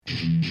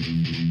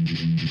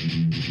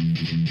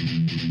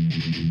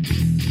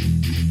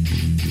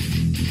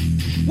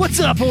What's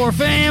up, horror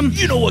fam?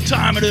 You know what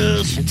time it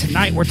is. And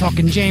tonight we're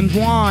talking James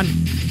Wan.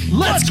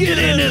 Let's get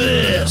into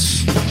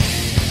this.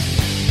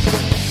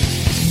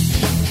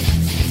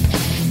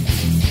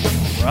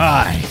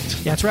 Right.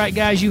 That's right,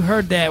 guys. You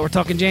heard that. We're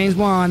talking James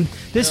Wan.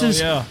 This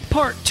is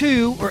part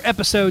 2, or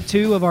episode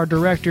 2 of our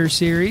director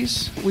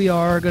series. We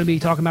are going to be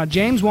talking about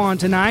James Wan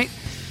tonight.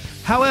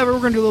 However, we're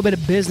going to do a little bit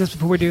of business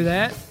before we do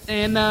that.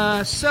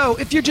 And so,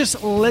 if you're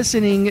just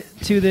listening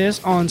to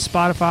this on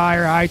Spotify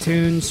or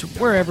iTunes,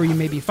 wherever you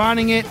may be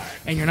finding it,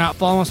 and you're not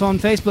following us on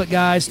Facebook,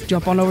 guys,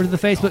 jump on over to the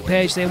Facebook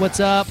page, say what's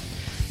up,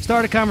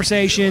 start a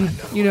conversation,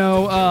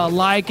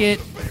 like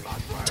it,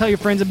 tell your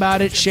friends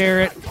about it,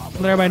 share it,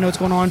 let everybody know what's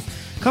going on.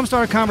 Come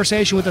start a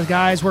conversation with us,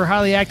 guys. We're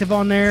highly active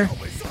on there.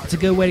 It's a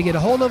good way to get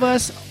a hold of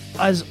us.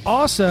 As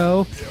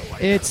also,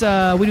 it's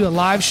we do a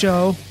live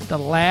show the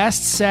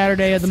last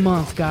Saturday of the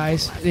month,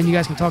 guys. Then you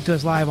guys can talk to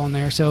us live on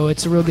there, so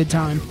it's a real good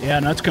time. Yeah,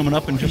 and that's coming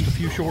up in just a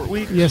few short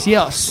weeks.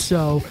 Yes.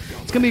 So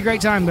it's going to be a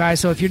great time, guys.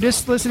 So if you're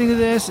just listening to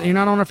this and you're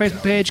not on our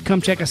Facebook page,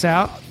 come check us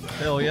out.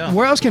 Hell yeah.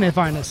 Where else can they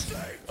find us?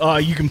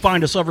 You can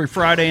find us every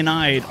Friday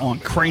night on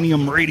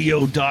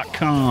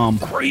craniumradio.com.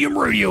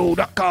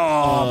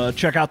 Craniumradio.com.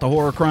 Check out the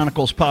Horror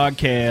Chronicles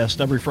podcast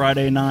every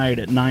Friday night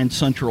at 9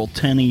 Central,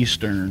 10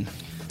 Eastern.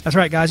 That's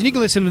right, guys. And you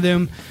can listen to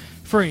them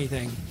for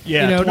anything.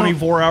 Yeah,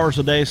 24 hours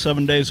a day,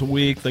 7 days a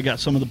week. They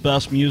got some of the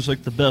best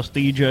music, the best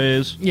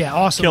DJs. Yeah,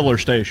 awesome. Killer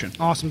station.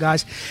 Awesome,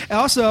 guys.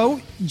 Also,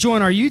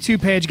 join our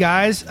YouTube page,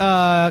 guys.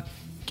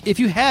 If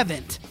you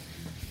haven't,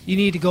 you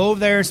need to go over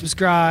there and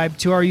subscribe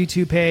to our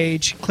YouTube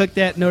page. Click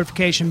that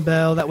notification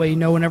bell. That way you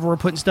know whenever we're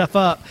putting stuff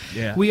up.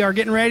 Yeah. We are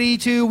getting ready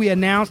to. We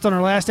announced on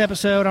our last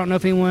episode. I don't know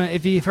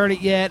if you've heard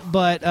it yet,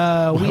 but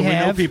we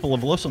have. know people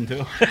have listened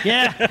to it.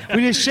 Yeah,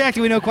 we just checked,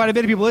 and we know quite a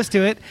bit of people listen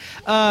to it.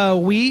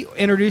 We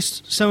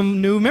introduced some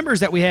new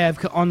members that we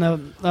have on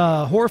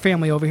the horror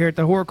family over here at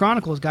the Horror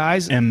Chronicles,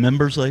 guys. And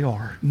members they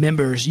are.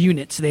 Members,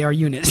 units. They are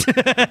units.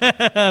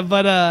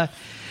 But...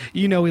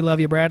 we love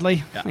you,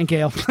 Bradley and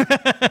Kale.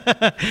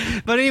 But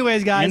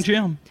anyways, guys. And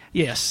Jim.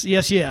 Yes.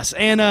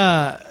 And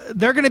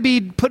they're going to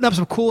be putting up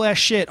some cool-ass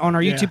shit on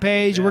our YouTube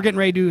page. Yeah. We're getting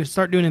ready to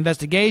start doing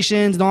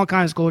investigations and all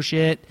kinds of cool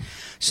shit.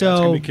 So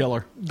it's going to be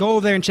killer. Go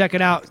over there and check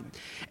it out.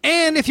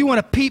 And if you want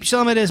to peep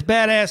some of this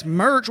badass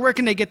merch, where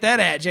can they get that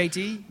at,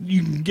 JT?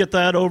 You can get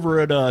that over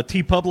at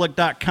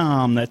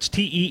tpublic.com. That's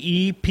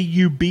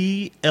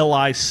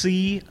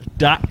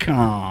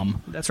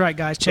TEEPUBLIC.com. That's right,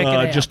 guys. Check it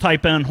out. Just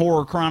type in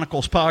Horror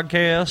Chronicles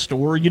Podcast,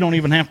 or you don't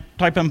even have to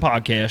type in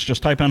podcast.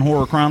 Just type in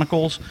Horror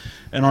Chronicles,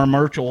 and our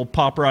merch will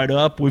pop right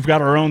up. We've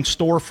got our own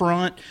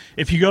storefront.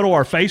 If you go to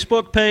our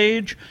Facebook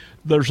page,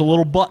 there's a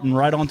little button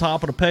right on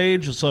top of the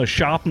page. It says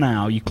Shop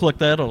Now. You click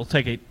that, it'll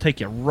take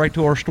you right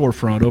to our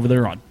storefront over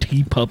there on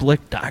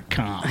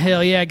tpublic.com.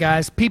 Hell yeah,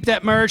 guys. Peep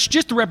that merch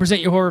just to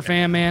represent your horror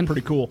fan, man.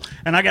 Pretty cool.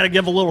 And I got to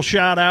give a little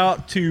shout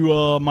out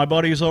to my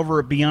buddies over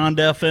at Beyond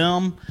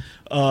FM.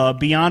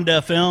 Beyond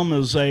FM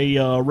is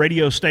a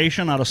radio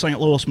station out of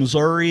St. Louis,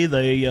 Missouri.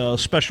 They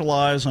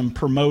specialize in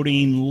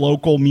promoting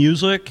local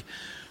music.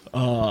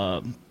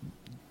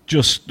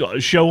 Just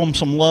show them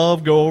some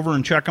love. Go over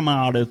and check them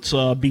out. It's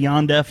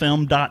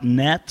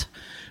beyondfm.net.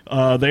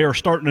 They are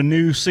starting a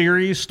new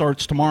series.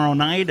 Starts tomorrow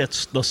night.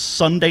 It's the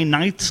Sunday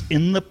Nights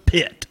in the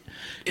Pit.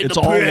 It's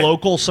all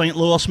local St.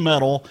 Louis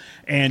metal.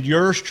 And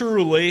yours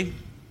truly,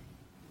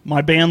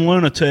 my band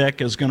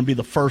Lunatic, is going to be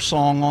the first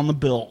song on the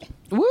bill.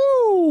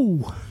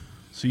 Woo!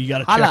 So you got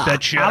to check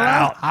that shit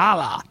out.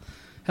 Holla.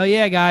 Hell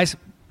yeah, guys.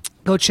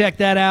 Go check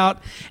that out.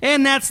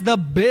 And that's the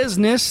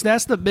business.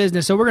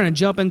 So we're going to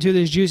jump into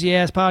this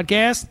juicy-ass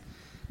podcast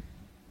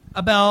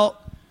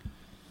about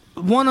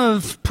one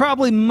of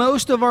probably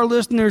most of our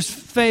listeners'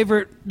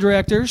 favorite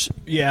directors.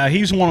 Yeah,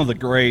 he's one of the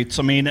greats.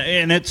 I mean,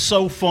 and it's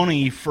so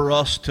funny for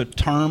us to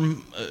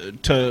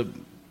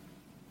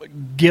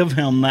give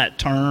him that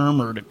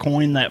term or to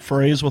coin that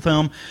phrase with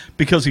him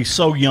because he's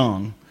so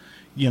young.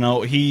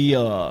 He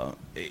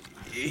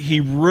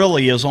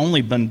really has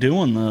only been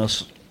doing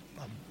this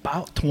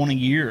about 20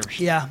 years.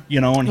 Yeah.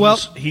 And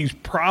he's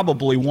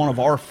probably one of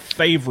our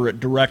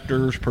favorite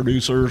directors,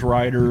 producers,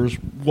 writers,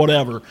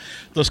 whatever.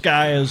 This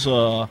guy is,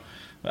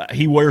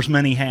 he wears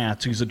many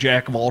hats. He's a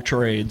jack of all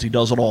trades. He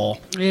does it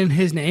all. And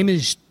his name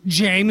is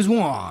James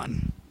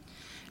Wan.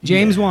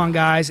 James Wan,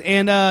 guys.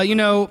 And,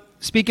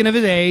 speaking of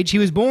his age, he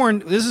was born,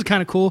 this is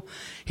kind of cool,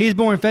 he was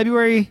born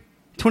February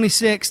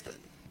 26th,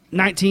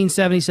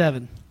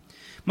 1977.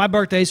 My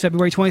birthday is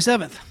February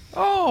 27th.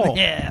 Oh.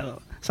 Yeah.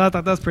 So I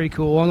thought that's pretty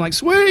cool. I'm like,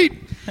 sweet.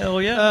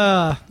 Hell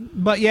yeah.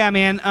 But yeah,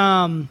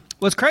 man,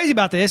 what's crazy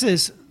about this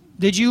is,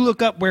 did you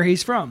look up where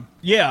he's from?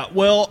 Yeah,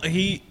 well,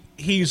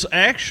 he's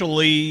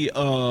actually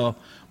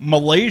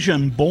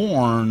Malaysian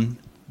born,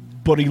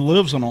 but he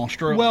lives in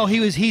Australia. Well,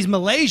 he's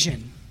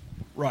Malaysian.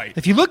 Right.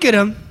 If you look at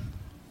him,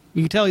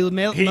 you can tell he's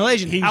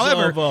Malaysian. He's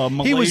However, of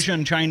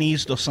Malaysian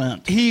Chinese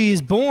descent.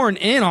 He's born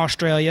in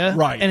Australia,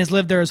 right, and has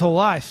lived there his whole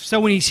life.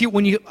 So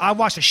I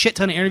watched a shit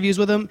ton of interviews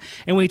with him,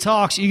 and when he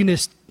talks, you can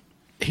just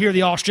hear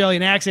the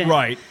Australian accent.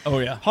 Right. Oh,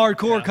 yeah.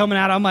 Hardcore coming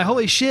out. I'm like,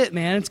 holy shit,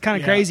 man. It's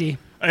kind of crazy.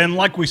 And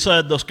like we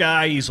said, this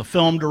guy, he's a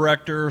film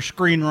director,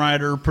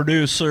 screenwriter,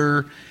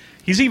 producer.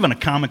 He's even a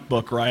comic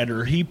book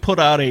writer. He put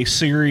out a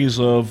series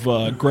of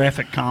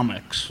graphic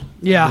comics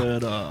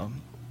that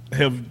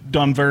have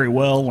done very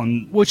well,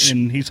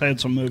 and he's had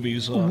some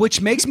movies.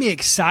 Which makes me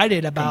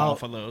excited about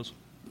off of those.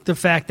 The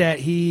fact that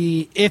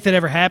he, if it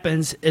ever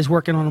happens, is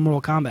working on a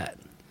Mortal Kombat.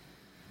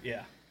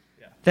 Yeah.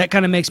 That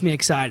kind of makes me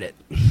excited.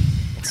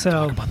 So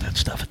talk about that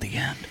stuff at the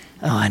end.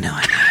 Oh, I know.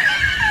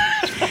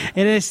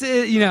 And it's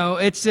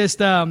it's just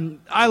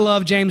I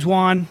love James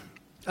Wan.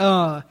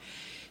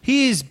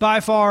 He's by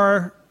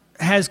far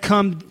has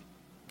come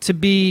to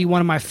be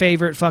one of my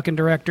favorite fucking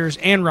directors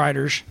and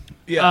writers.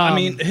 Yeah, I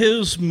mean,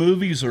 his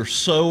movies are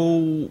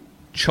so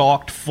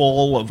chocked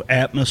full of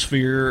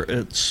atmosphere.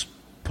 It's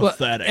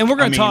pathetic. And we're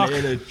going to talk.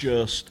 It is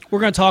just. We're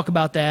going to talk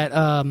about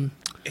that.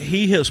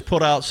 He has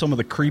put out some of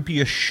the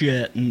creepiest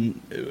shit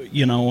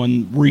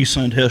in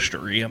recent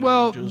history.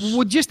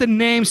 Just to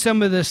name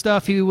some of the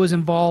stuff he was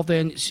involved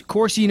in. Of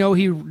course, he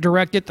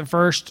directed the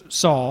first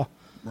Saw.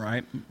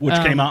 Right, which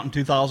came out in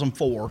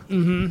 2004.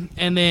 Mm-hmm.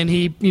 And then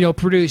he,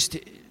 produced.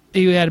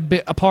 He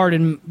had a part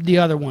in the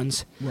other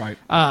ones. Right.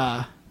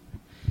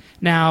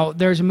 Now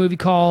there's a movie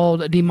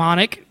called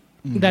Demonic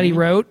that he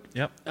wrote.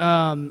 Yep.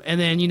 And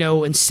then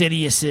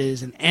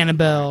Insidiouses and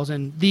Annabelles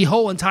and the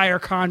whole entire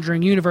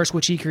Conjuring universe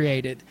which he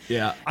created.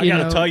 Yeah, I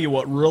got to tell you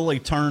what really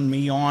turned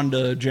me on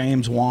to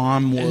James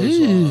Wan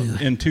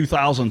was in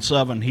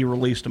 2007 he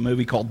released a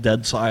movie called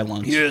Dead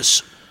Silence.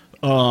 Yes.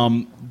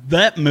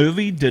 That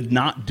movie did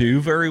not do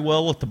very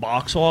well at the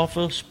box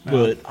office,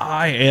 but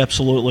I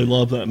absolutely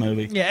love that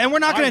movie. Yeah, and we're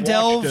not going to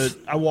delve.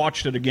 I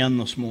watched it again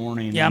this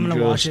morning. Yeah, I'm going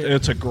to watch it.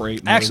 It's a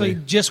great movie. Actually,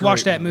 just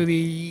watched that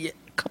movie a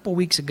couple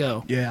weeks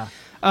ago. Yeah.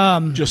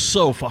 Just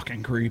so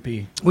fucking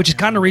creepy. Which is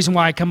kind of the reason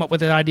why I come up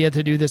with the idea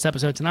to do this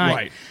episode tonight.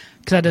 Right.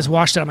 Because I just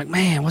watched it. I'm like,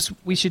 man,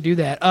 we should do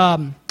that.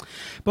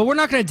 But we're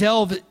not going to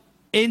delve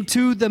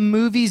into the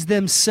movies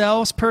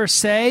themselves per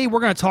se. We're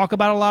going to talk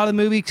about a lot of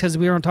the movies because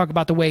we're going to talk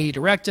about the way he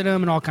directed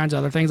them and all kinds of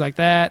other things like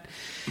that.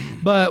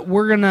 But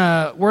we're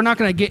not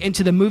going to get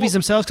into the movies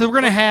themselves because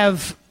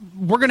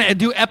we're going to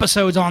do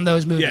episodes on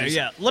those movies.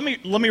 Yeah. Let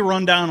me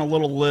run down a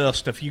little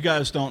list if you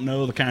guys don't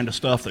know the kind of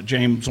stuff that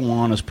James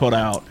Wan has put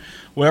out.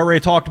 We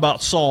already talked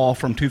about Saw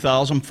from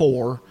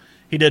 2004.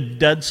 He did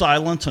Dead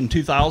Silence in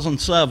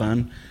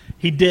 2007.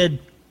 He did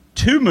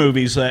 2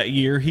 movies that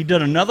year. He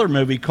did another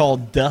movie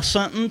called Death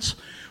Sentence,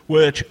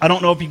 which I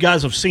don't know if you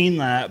guys have seen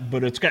that,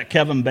 but it's got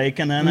Kevin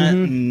Bacon in it,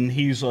 and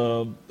he's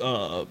an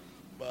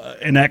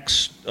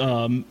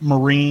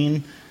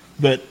ex-Marine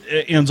that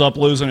ends up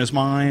losing his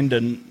mind,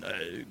 and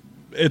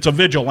it's a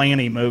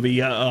vigilante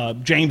movie.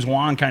 James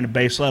Wan kind of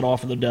based that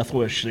off of the Death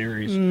Wish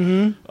series.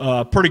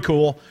 Pretty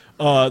cool.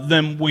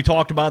 Then we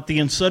talked about the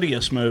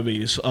Insidious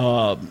movies.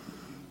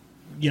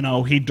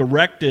 He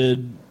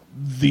directed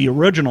the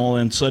original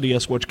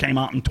Insidious, which came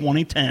out in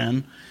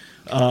 2010,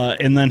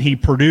 and then he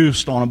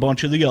produced on a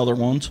bunch of the other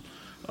ones,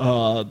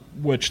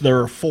 which there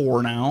are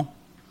 4 now.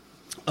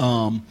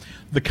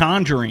 The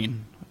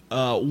Conjuring,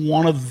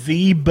 one of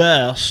the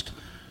best.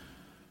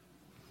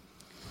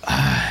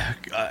 That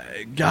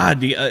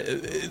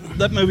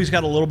movie's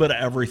got a little bit of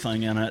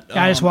everything in it.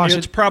 I just watched it.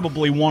 It's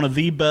probably one of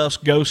the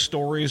best ghost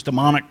stories,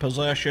 demonic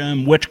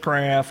possession,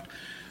 witchcraft.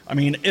 I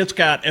mean, it's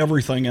got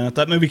everything in it.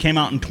 That movie came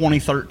out in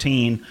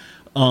 2013.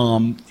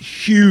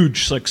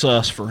 Huge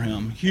success for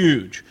him.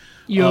 Huge.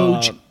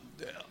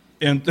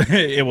 And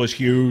it was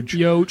huge.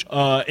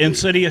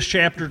 Insidious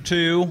Chapter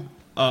 2,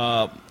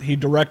 he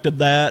directed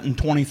that in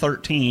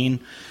 2013.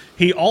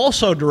 He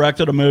also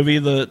directed a movie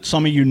that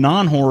some of you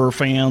non-horror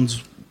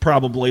fans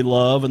probably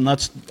love, and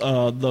that's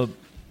the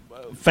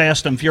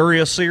Fast and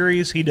Furious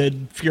series. He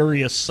did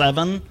Furious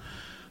 7,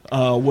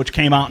 which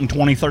came out in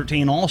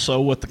 2013 also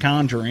with The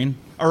Conjuring.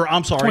 Or,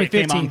 I'm sorry, it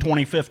came out in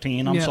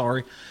 2015. I'm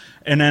sorry.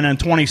 And then in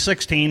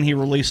 2016, he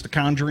released The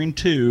Conjuring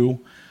 2.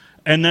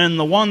 And then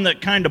the one that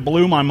kind of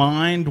blew my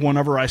mind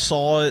whenever I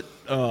saw it,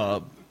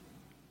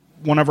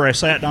 whenever I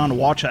sat down to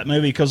watch that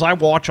movie, because I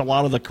watch a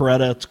lot of the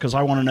credits because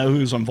I want to know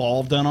who's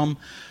involved in them,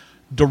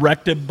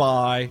 directed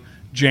by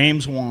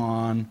James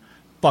Wan,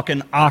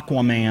 fucking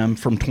Aquaman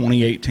from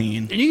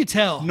 2018. And you could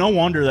tell. No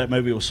wonder that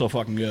movie was so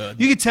fucking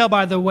good. You could tell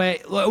by the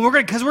way, what we're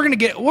going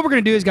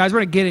to do is, guys,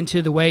 we're going to get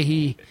into the way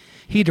he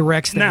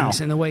directs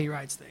things and the way he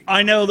writes things.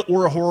 I know that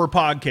we're a horror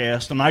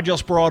podcast, and I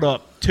just brought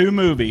up 2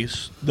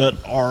 movies that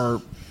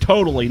are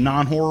totally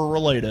non-horror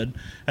related,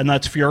 and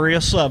that's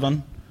Furious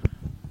 7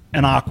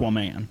 and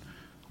Aquaman.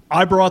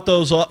 I brought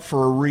those up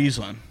for a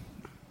reason,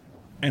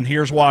 and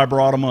here's why I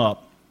brought them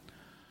up.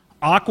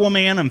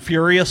 Aquaman and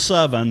Furious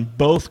 7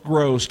 both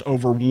grossed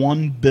over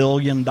 $1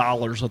 billion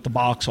at the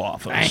box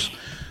office,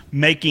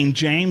 making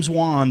James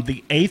Wan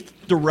the 8th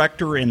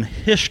director in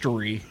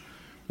history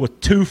with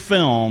 2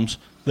 films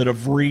that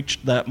have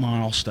reached that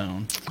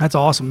milestone. That's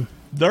awesome.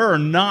 There are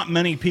not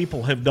many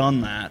people have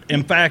done that.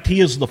 In fact, he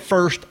is the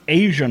first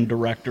Asian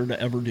director to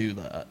ever do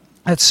that.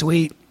 That's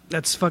sweet.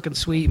 That's fucking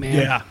sweet, man.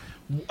 Yeah.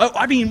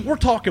 I mean, we're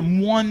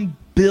talking $1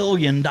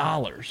 billion.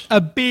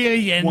 $1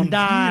 billion. $1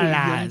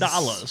 billion. $1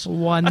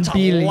 That's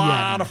billion. a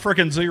lot of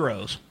freaking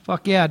zeros.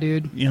 Fuck yeah,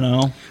 dude. You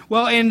know?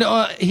 Well, and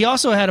he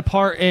also had a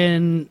part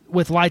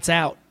with Lights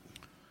Out.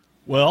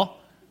 Well,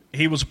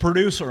 he was a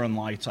producer in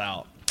Lights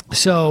Out.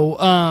 So,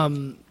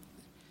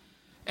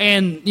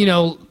 and, you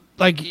know,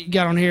 like you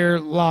got on here,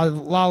 La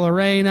La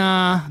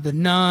Reina, The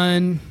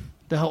Nun,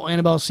 the whole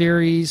Annabelle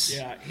series.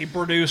 Yeah, he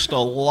produced a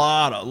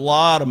lot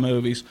of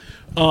movies.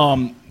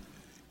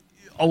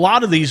 A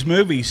lot of these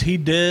movies he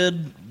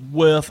did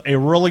with a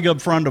really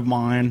good friend of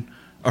mine.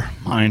 A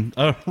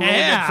really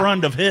good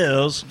friend of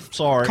his.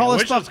 Sorry. Call I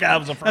this wish this guy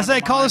was a friend I say,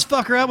 of call mine. this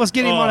fucker up. Let's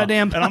get him on a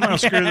damn podcast. And I'm going to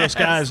screw this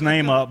guy's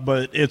name up,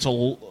 but it's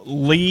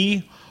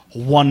Lee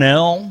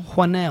Whannell.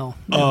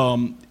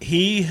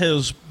 He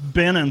has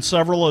been in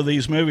several of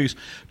these movies.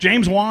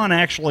 James Wan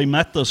actually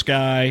met this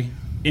guy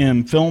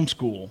in film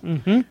school,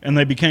 and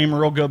they became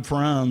real good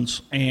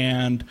friends,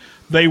 and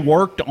they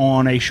worked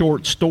on a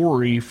short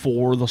story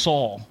for the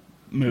Saw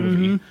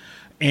movie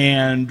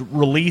and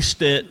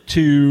released it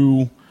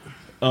to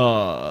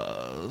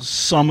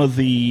some of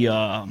the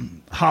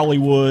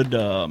Hollywood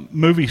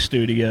movie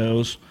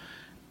studios,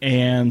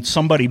 and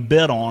somebody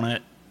bid on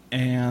it,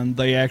 and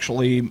they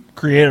actually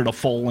created a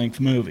full-length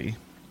movie.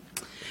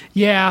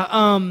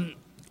 Yeah,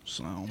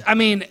 So I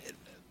mean,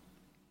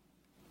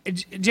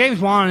 James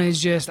Wan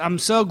is just, I'm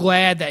so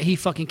glad that he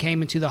fucking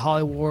came into the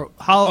Hollywood,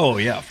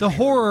 the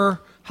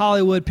horror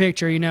Hollywood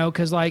picture, you know,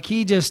 because like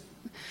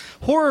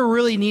horror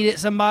really needed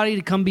somebody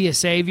to come be a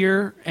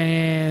savior,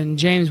 and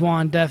James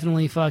Wan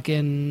definitely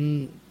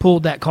fucking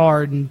pulled that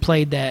card and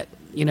played that,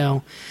 you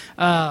know.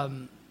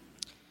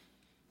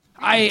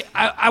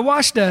 I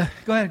watched go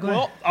ahead.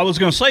 Well, I was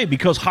going to say,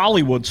 because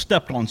Hollywood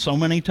stepped on so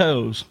many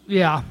toes.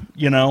 Yeah.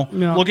 You know,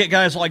 Yeah. Look at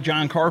guys like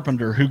John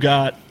Carpenter, who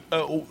got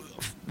a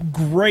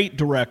great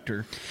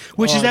director.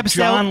 Which is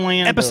John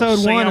Landis,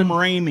 episode one. Sam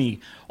Raimi.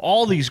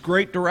 All these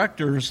great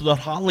directors that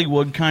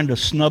Hollywood kind of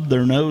snubbed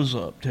their nose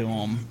up to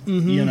them,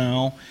 you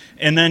know.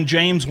 And then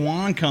James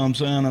Wan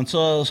comes in and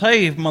says,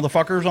 hey,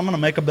 motherfuckers, I'm going to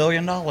make $1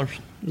 billion.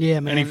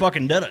 Yeah, man. And he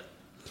fucking did it.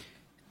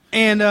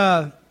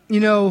 And, you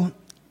know,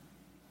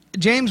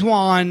 James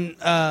Wan,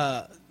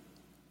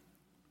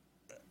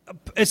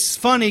 it's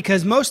funny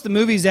because most of the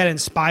movies that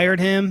inspired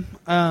him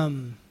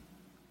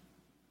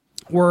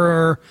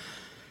were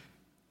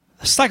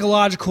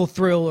psychological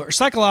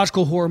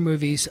horror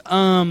movies.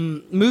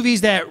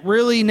 Movies that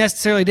really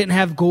necessarily didn't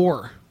have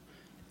gore.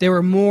 They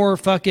were more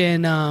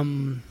fucking,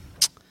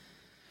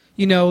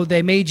 you know,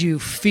 they made you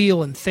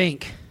feel and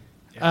think.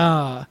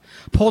 Yeah.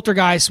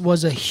 Poltergeist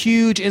was a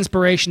huge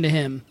inspiration to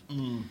him.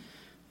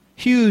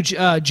 Huge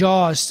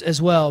Jaws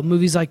as well.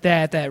 Movies like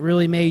that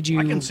really made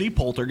you. I can see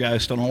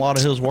Poltergeist in a lot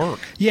of his work.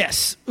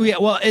 Yes. Yeah.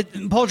 Well,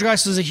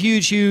 Poltergeist was a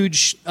huge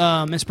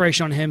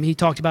inspiration on him. He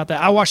talked about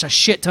that. I watched a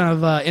shit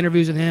ton of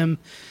interviews with him,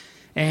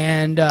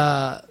 and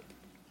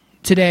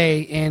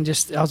today, and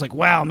just I was like,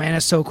 wow, man,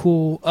 that's so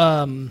cool.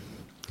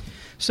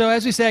 So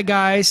as we said,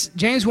 guys,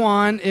 James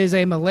Wan is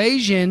a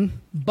Malaysian,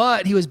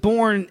 but he was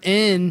born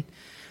in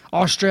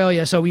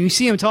Australia. So when you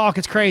see him talk,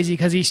 it's crazy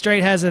because he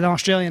straight has an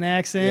Australian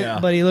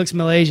accent, but he looks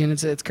Malaysian.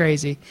 It's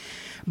crazy.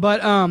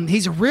 But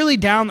he's a really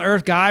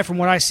down-to-earth guy from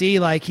what I see.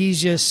 Like,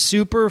 he's just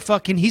super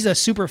fucking... He's a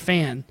super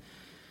fan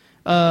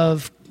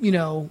of, you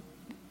know,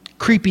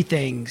 creepy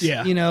things.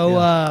 Yeah. You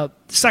know,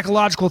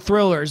 psychological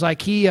thrillers.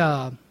 Like,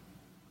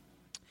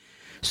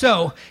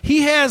 So,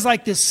 he has,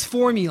 like, this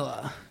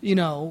formula. You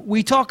know,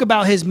 we talk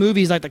about his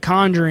movies like The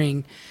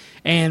Conjuring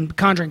and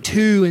Conjuring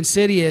 2,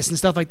 Insidious, and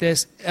stuff like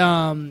this.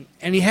 And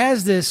he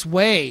has this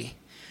way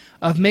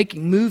of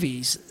making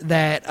movies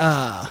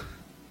that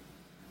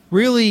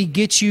really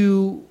get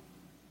you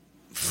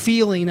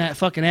feeling that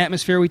fucking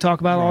atmosphere we talk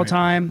about all the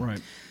time.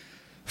 Right.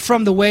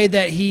 From the way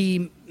that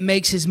he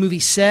makes his movie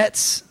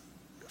sets,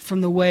 from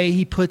the way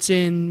he puts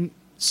in...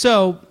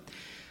 So,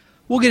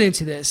 we'll get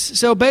into this.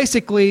 So,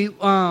 basically,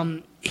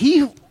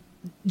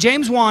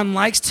 James Wan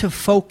likes to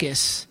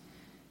focus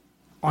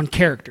on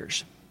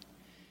characters.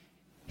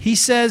 He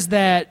says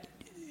that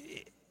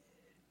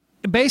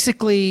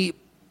basically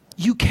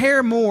you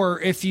care more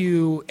if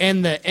you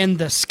and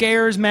the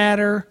scares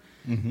matter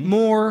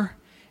more,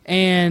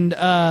 and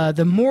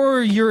the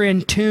more you're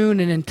in tune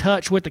and in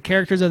touch with the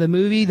characters of the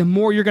movie, the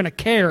more you're going to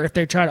care if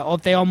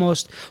they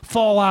almost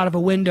fall out of a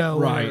window,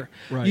 right.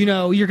 You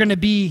know, you're going to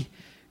be,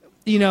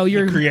 you know,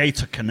 He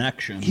creates a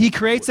connection. He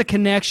creates a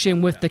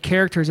connection with the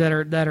characters that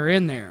are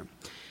in there.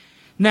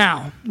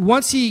 Now,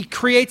 once he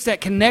creates that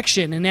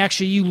connection and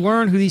actually you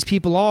learn who these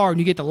people are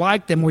and you get to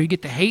like them or you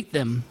get to hate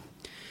them,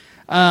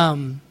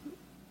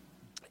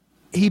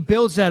 he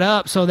builds that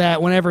up so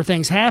that whenever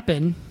things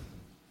happen,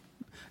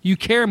 you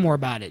care more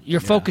about it. You're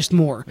focused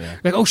more. Yeah.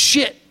 Like, oh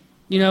shit,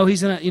 you know,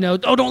 he's gonna, you know,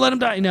 oh, don't let him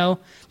die, you know,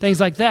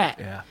 things like that.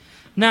 Yeah.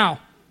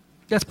 Now,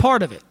 that's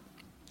part of it.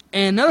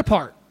 And another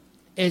part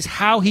is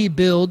how he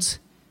builds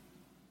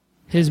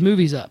his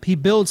movies up. He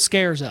builds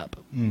scares up.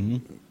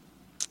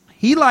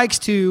 He likes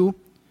to...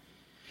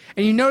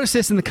 And you notice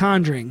this in The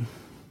Conjuring.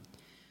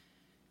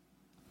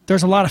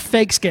 there's a lot of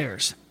fake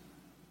scares.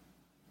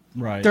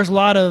 Right. There's a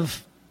lot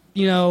of,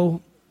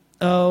 oh,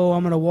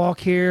 I'm going to walk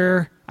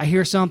here. I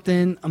hear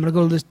something. I'm going to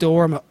go to this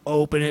door. I'm going to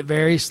open it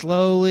very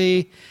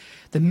slowly.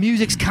 The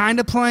music's kind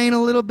of playing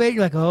a little bit.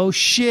 You're like, oh,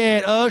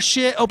 shit.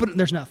 Open it.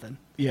 There's nothing.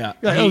 Yeah.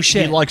 You're like, oh,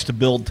 shit. He likes to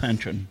build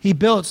tension. He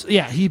builds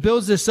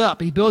this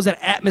up. He builds that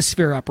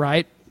atmosphere up,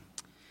 right?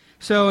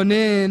 So, and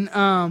then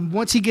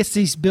once he gets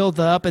these built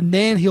up, and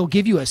then he'll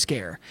give you a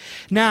scare.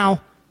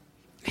 Now,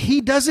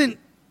 he doesn't,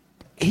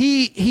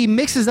 he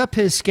mixes up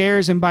his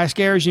scares, and by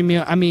scares,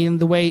 I mean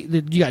the way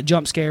that you got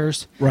jump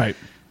scares. Right.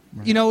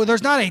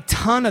 There's not a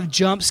ton of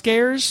jump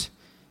scares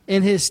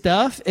in his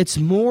stuff. It's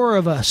more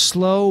of a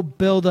slow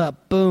build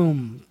up,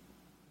 boom,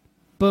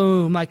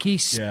 boom. Like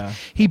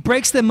he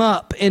breaks them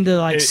up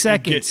into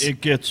seconds.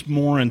 It gets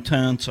more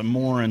intense and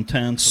more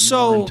intense and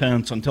more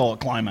intense until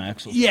it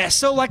climaxes. Yeah.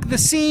 So like the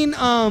scene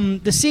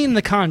in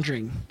The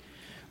Conjuring,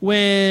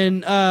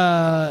 when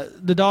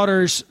the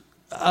daughter's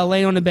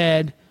laying on the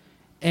bed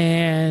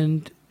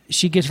and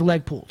she gets her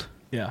leg pulled.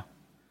 Yeah.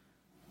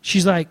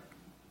 She's like,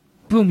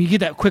 boom, you get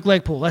that quick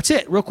leg pull. That's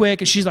it, real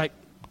quick. And she's like,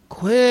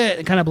 quit,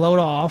 and kind of blow it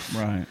off.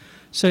 Right.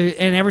 So,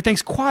 and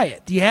everything's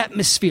quiet. The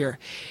atmosphere.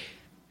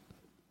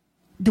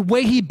 The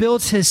way he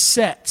builds his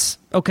sets,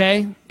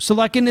 okay? So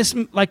like in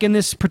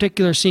this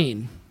particular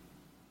scene,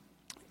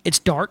 it's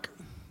dark.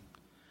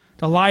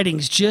 The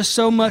lighting's just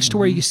so much to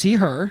where you can see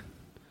her.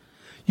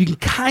 You can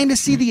kind of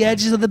see the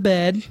edges of the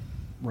bed.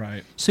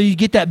 Right. So you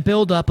get that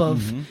buildup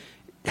of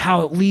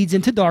how it leads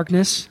into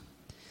darkness.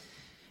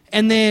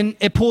 And then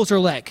it pulls her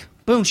leg.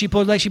 Boom, she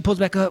pulls her leg, she pulls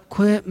back up.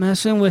 Quit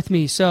messing with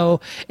me. So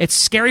it's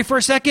scary for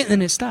a second, and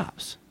then it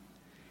stops.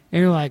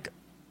 And you're like,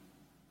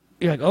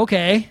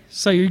 okay.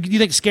 So you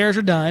think scares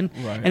are done.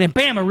 Right. And then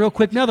bam, a real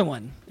quick another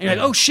one. And you're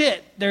like, oh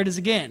shit, there it is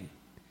again.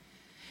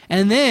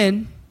 And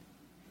then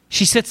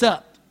she sits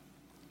up.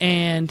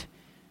 And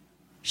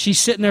she's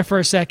sitting there for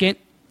a second.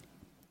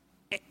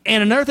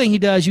 And another thing he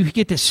does, you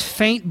get this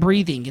faint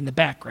breathing in the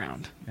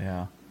background.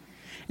 Yeah.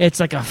 It's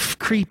like a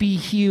creepy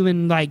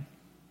human, like,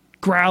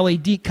 growly,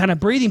 deep kind of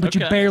breathing, but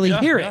you barely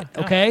hear it,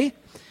 okay?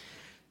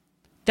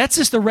 That's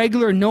just a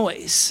regular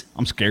noise.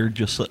 I'm scared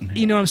just sitting here.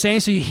 You know what I'm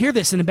saying? So you hear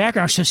this in the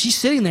background. So she's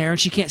sitting there, and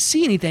she can't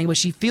see anything, but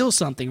she feels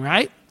something,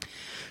 right?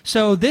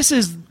 So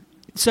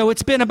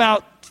it's been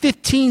about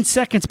 15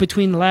 seconds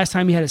between the last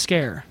time you had a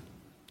scare.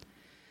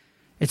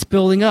 It's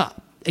building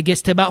up. It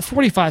gets to about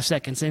 45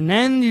 seconds, and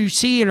then you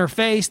see in her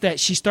face that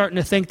she's starting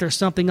to think there's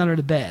something under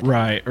the bed.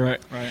 Right.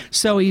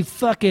 So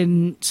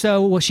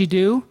what's she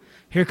do?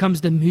 Here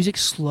comes the music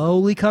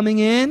slowly coming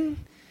in.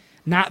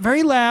 Not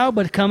very loud,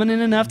 but coming in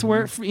enough to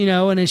where,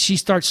 and then she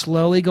starts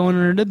slowly going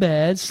under the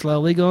bed,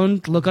 slowly going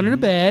to look under the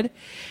bed,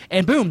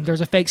 and boom,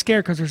 there's a fake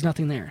scare because there's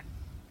nothing there.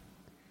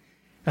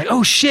 Like,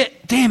 oh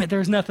shit, damn it,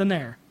 there's nothing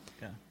there.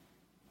 Yeah.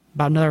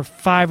 About another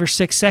 5 or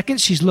 6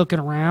 seconds, she's looking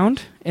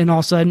around, and all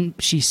of a sudden,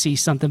 she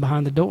sees something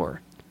behind the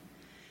door.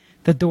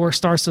 The door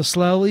starts to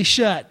slowly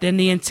shut. Then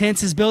the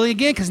intense is building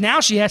again because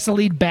now she has to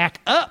lead back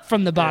up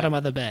from the bottom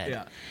of the bed.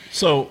 Yeah.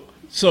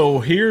 So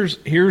here's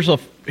a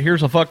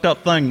fucked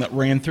up thing that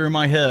ran through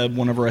my head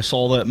whenever I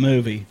saw that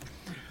movie.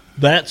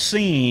 That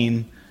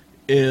scene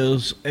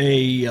is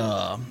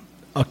a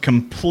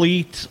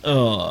complete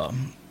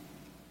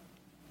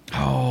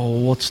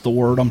what's the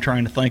word I'm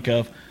trying to think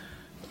of?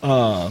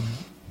 Not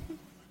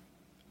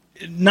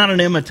an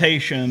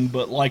imitation,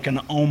 but like an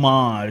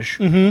homage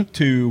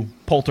to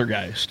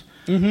Poltergeist.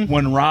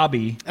 When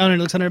Robbie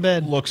looks under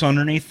bed, looks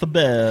underneath the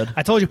bed.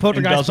 I told you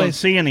Poltergeist doesn't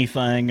see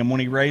anything, and when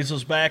he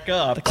raises back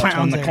up, that's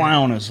when the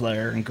clown is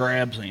there and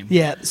grabs him.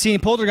 Yeah, seeing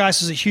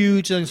Poltergeist is a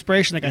huge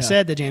inspiration, like I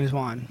said, to James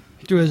Wan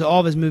through all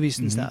of his movies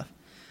and stuff.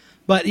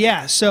 But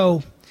yeah,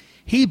 so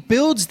he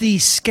builds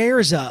these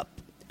scares up,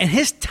 and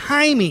his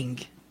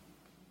timing,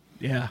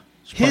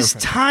 his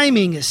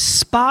timing is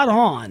spot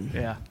on.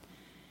 Yeah.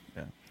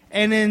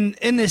 And then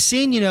in this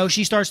scene,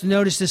 she starts to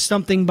notice there's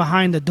something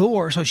behind the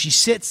door. So she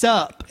sits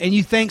up, and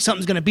you think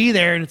something's going to be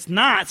there, and it's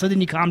not. So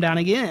then you calm down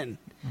again.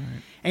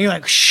 Right. And you're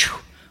like, shoo,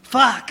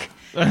 fuck.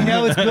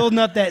 It's building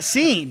up that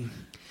scene.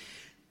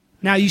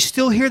 Now, you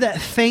still hear that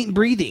faint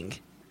breathing.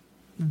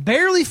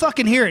 Barely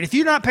fucking hear it. If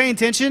you're not paying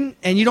attention,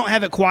 and you don't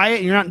have it quiet,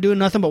 and you're not doing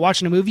nothing but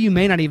watching a movie, you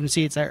may not even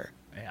see it's there.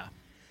 Yeah.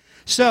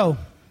 So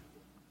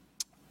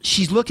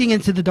she's looking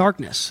into the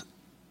darkness.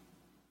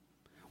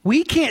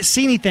 We can't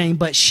see anything,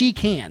 but she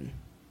can.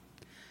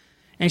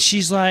 And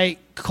she's like,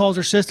 calls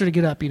her sister to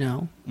get up,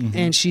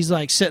 And she's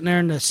like sitting there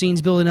and the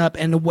scene's building up.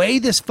 And the way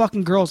this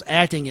fucking girl's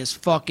acting is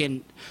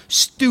fucking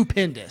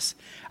stupendous.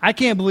 I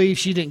can't believe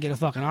she didn't get a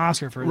fucking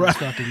Oscar for this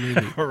fucking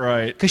movie.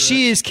 Right. Because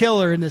she is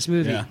killer in this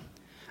movie. Yeah.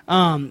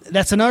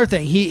 That's another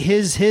thing.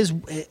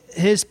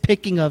 His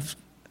picking of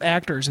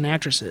actors and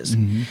actresses.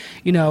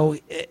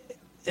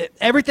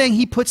 Everything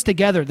he puts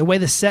together, the way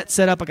the set's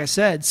set up, like I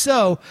said.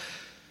 So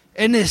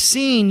in this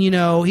scene,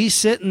 he's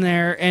sitting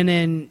there, and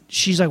then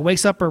she's like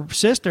wakes up her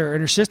sister,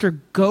 and her sister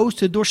goes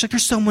to the door. She's like,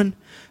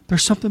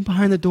 there's something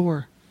behind the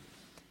door.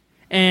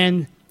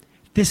 And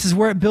this is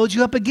where it builds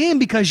you up again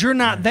because you're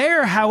not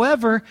there.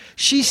 However,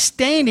 she's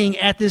standing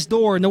at this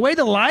door. And the way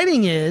the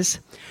lighting is,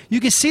 you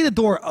can see the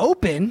door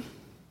open,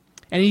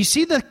 and you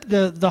see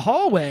the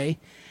hallway.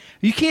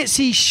 You can't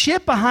see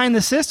shit behind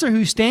the sister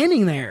who's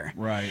standing there.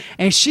 Right.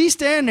 And she's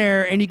standing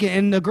there,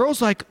 and the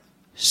girl's like,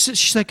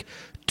 she's like,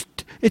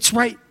 it's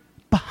right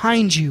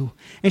behind you.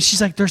 And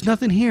she's like, there's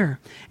nothing here.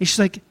 And she's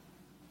like,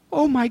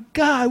 oh my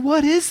God,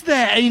 what is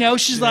that? And,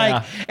 she's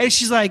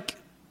like,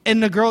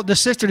 and the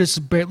sister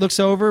just looks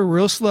over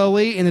real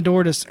slowly, and the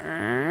door just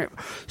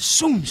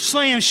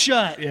slams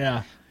shut.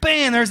 Yeah.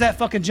 Bam! There's that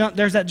fucking jump.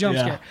 There's that jump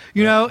scare.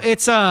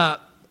 It's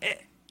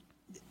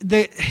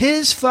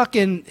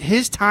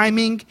his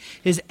timing,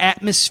 his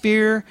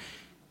atmosphere.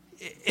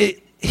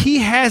 He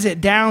has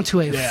it down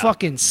to a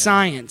fucking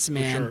science,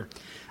 man.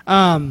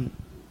 Sure.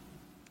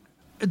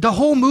 The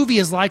whole movie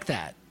is like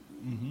that.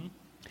 Mm-hmm.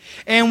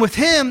 And with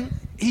him,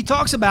 he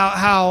talks about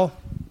how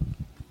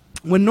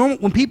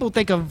when people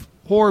think of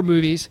horror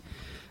movies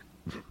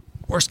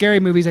or scary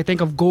movies, they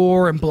think of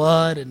gore and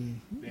blood and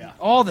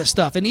all this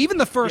stuff. And even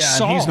the first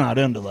Saw, he's not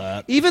into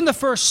that. Even the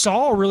first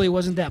Saw really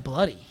wasn't that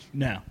bloody.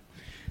 No,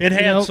 it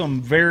had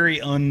some very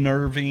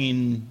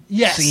unnerving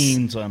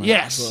scenes on it.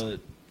 Yes,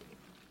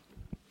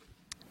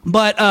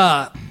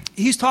 but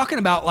he's talking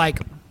about like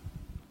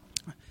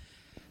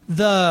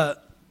the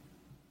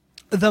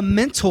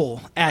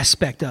mental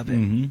aspect of it.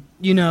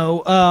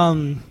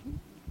 Mm-hmm.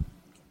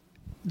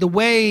 The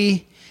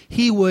way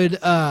he would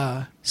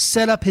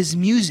set up his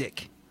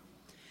music.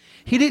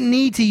 He didn't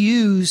need to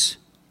use...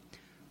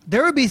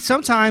 There would be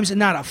sometimes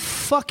not a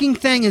fucking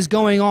thing is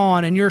going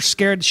on and you're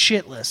scared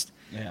shitless.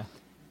 Yeah.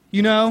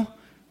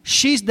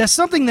 That's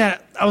something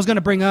that I was going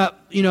to bring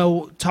up,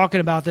 talking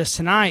about this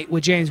tonight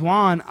with James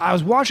Wan. I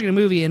was watching a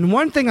movie, and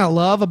one thing I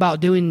love about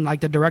doing like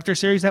the director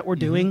series that we're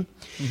doing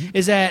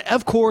is that,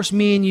 of course,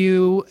 me and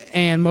you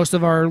and most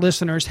of our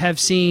listeners have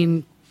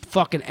seen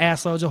fucking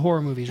assloads of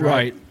horror movies,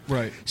 right?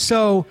 Right.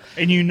 So,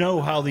 and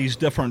how these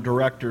different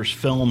directors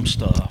film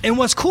stuff. And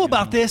what's cool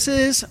about this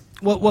is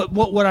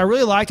what I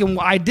really like, and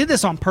I did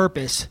this on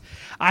purpose.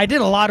 I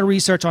did a lot of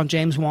research on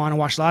James Wan and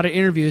watched a lot of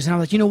interviews, and I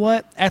was like, you know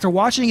what? After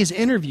watching his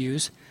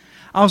interviews,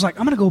 I was like,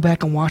 I'm going to go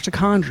back and watch The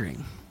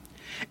Conjuring.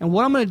 And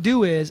what I'm going to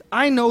do is,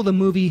 I know the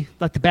movie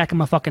like the back of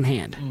my fucking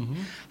hand.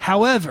 Mm-hmm.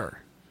 However,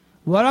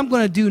 what I'm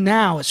going to do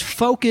now is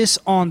focus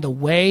on the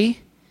way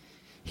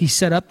he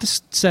set up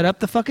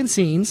the fucking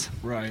scenes,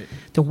 right?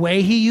 The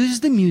way he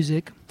uses the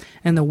music,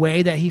 and the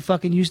way that he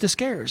fucking used the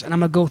scares. And I'm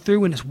gonna go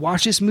through and just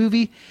watch this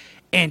movie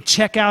and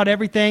check out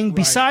everything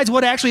besides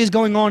what actually is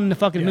going on in the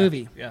fucking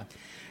movie. Yeah.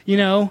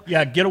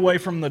 Yeah, get away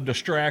from the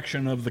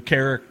distraction of the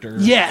character.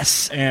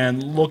 Yes.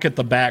 And look at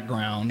the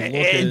background. Look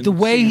at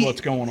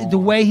what's going on. The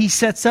way he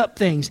sets up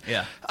things.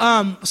 Yeah.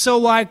 So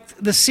like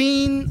the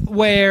scene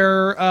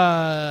where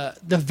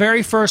the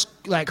very first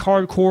like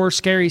hardcore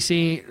scary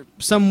scene,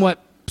 somewhat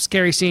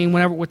scary scene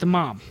whenever with the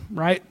mom,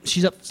 right?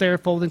 She's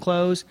upstairs folding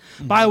clothes.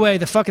 Mm-hmm. By the way,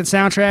 the fucking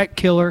soundtrack,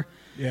 killer.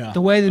 Yeah.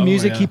 The way the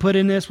music he put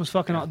in this was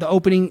fucking the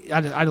opening.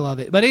 I love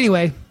it. But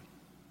anyway,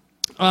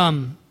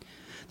 the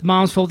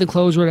mom's folding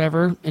clothes or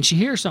whatever, and she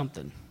hears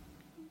something.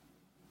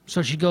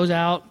 So she goes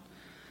out.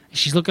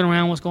 She's looking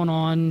around what's going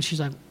on. And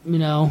she's like,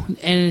 and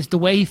it's the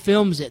way he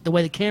films it, the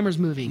way the camera's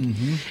moving.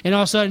 Mm-hmm. And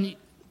all of a sudden,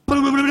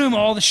 boom, boom, boom, boom,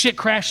 all the shit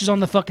crashes on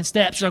the fucking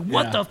steps. She's like,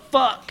 what the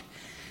fuck?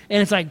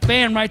 And it's like,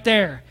 bam, right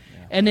there.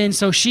 And then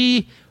so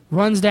she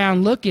runs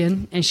down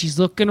looking, and she's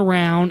looking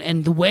around,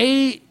 and the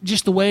way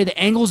the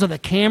angles of the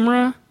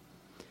camera.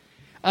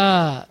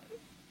 Now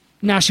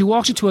she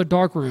walks into a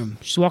dark room.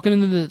 She's walking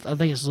into I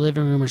think it's the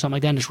living room or something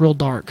like that, and it's real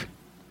dark.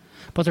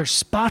 But there's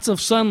spots of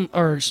sun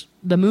or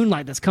the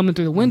moonlight that's coming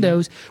through the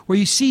windows where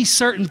you see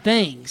certain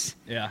things.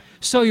 Yeah.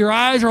 So your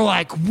eyes are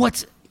like,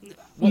 what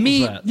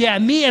me? Was that? Yeah,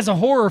 me as a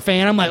horror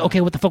fan, I'm like,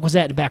 okay, what the fuck was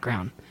that in the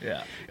background?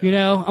 Yeah.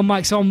 I'm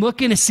like, so I'm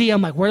looking to see,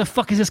 I'm like, where the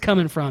fuck is this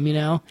coming from,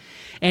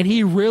 And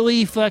he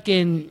really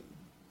fucking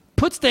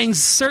puts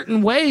things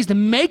certain ways to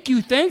make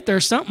you think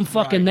there's something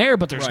fucking there,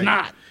 but there's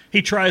not.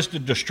 He tries to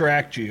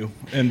distract you.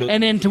 And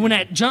then when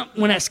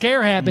that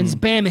scare happens,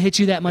 bam, it hits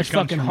you that much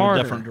fucking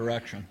harder. A different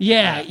direction.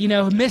 Yeah,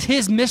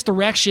 his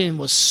misdirection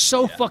was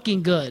so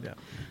fucking good.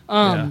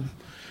 Yeah.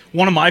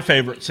 One of my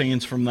favorite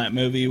scenes from that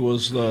movie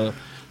was the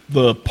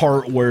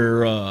part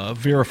where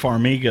Vera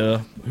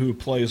Farmiga, who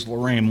plays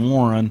Lorraine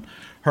Warren,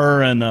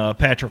 her and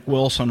Patrick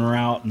Wilson are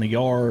out in the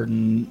yard,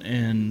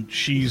 and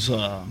she's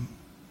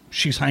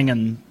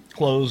hanging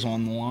clothes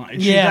on the line.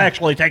 She's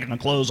actually taking the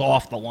clothes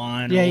off the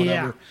line or whatever.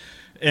 Yeah.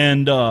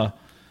 And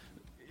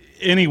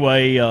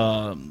anyway,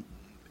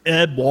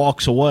 Ed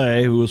walks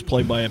away, who was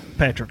played by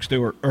Patrick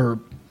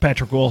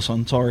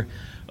Wilson. Sorry.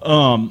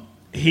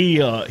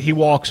 He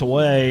walks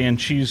away, and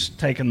she's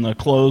taking the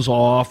clothes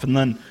off, and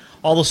then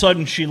all of a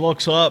sudden she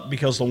looks up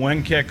because the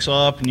wind kicks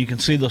up, and you can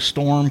see the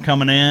storm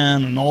coming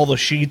in, and all the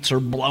sheets are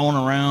blowing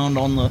around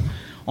on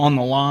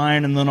the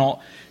line, and then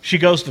she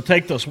goes to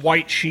take this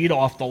white sheet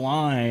off the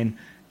line,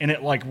 and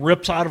it like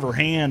rips out of her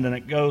hand and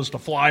it goes to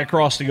fly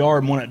across the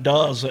yard. And when it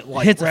does, it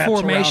like hits wraps the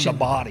formation around the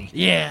body.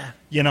 Yeah.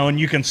 You know, and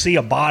you can see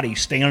a body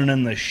standing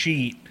in the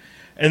sheet.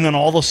 And then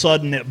all of a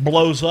sudden it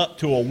blows up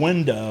to a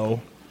window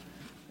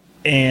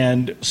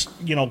and,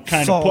 you know,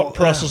 kind of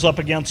presses up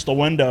against the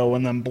window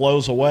and then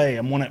blows away.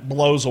 And when it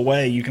blows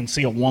away, you can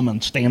see a woman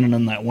standing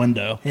in that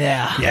window.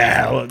 Yeah.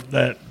 Yeah,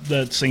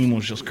 that scene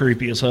was just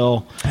creepy as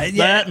hell.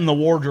 That and the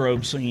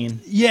wardrobe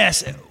scene.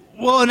 Yes.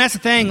 Well, and that's the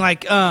thing,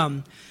 like,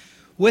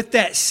 with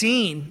that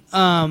scene,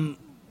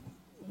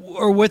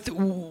 or with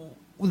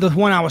the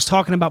one I was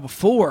talking about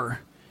before,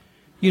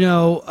 you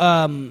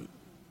know,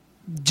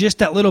 just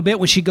that little bit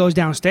when she goes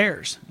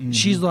downstairs,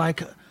 she's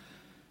like,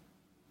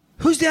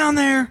 "Who's down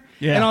there?"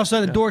 Yeah. And all of a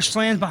sudden the door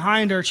slams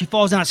behind her. She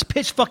falls down. It's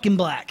pitch fucking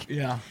black.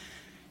 Yeah.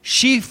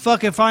 She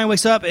fucking finally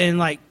wakes up and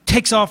like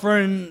takes off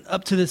running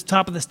up to the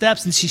top of the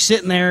steps, and she's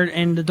sitting there,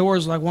 and the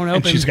doors like won't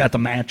open. And she's got the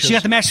matches. She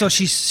got the match, so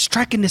she's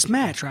striking this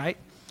match, right?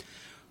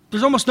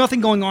 There's almost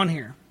nothing going on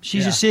here.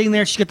 She's just sitting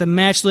there. She's got the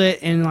match lit,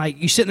 and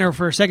like you sitting there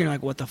for a second, you're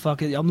like, "What the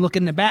fuck?" I'm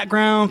looking in the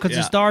background because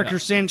it's dark. You're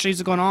seeing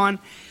shades going on,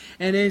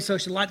 and then so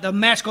the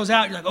match goes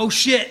out. You're like, "Oh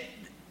shit!"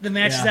 The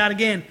match is out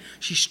again.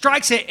 She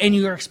strikes it, and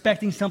you're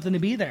expecting something to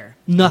be there.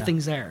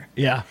 Nothing's there.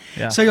 Yeah,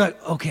 yeah. So you're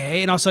like,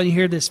 okay, and all of a sudden you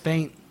hear this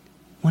faint.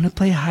 Want to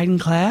play hide and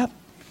clap?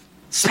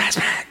 Smash,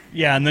 smash.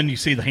 Yeah, and then you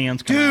see the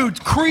hands come out.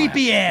 Dude,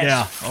 creepy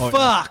ass. Yeah.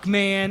 Fuck,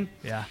 man.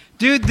 Yeah.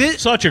 Dude,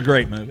 this such a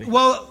great movie.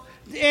 Well,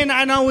 and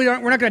I know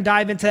we're not going to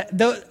dive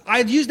into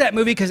I've used that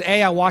movie because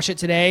I watched it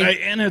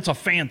today, and it's a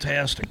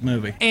fantastic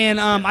movie. And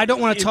I don't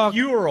want to talk. If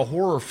you are a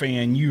horror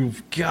fan,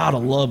 you've got to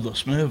love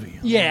this movie.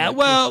 Yeah,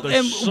 well,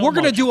 and we're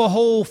going to do a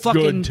whole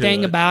fucking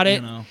thing about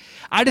it. You know?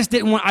 I just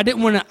didn't want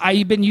to.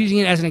 I've been using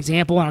it as an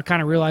example, and I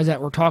kind of realized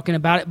that we're talking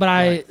about it. But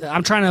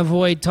I'm trying to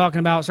avoid talking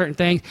about certain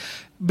things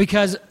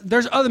because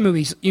there's other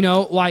movies, you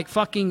know, like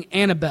fucking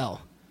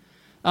Annabelle,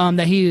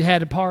 that he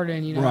had a part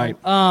in, you know, right.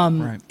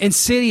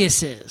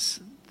 Insidious is.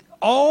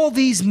 All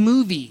these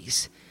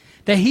movies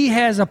that he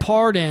has a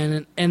part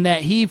in and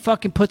that he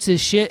fucking puts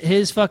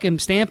his fucking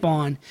stamp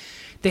on,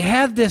 they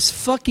have this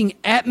fucking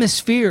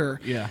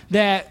atmosphere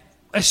that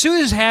as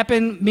soon as it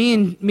happened, me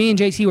and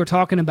JT were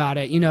talking about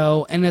it, you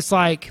know, and it's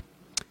like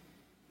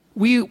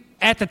we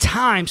at the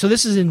time, so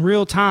this is in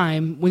real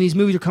time when these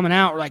movies are coming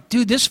out, we're like,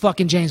 dude, this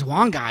fucking James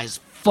Wan guy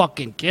is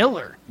fucking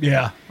killer.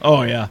 Yeah.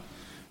 Oh yeah.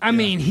 I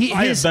mean,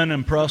 I have been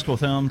impressed with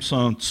him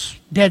since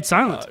Dead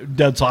Silence.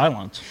 Dead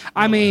Silence.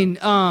 I mean,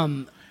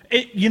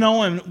 you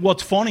know, and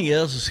what's funny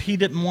is he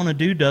didn't want to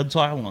do Dead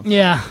Silence.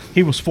 Yeah,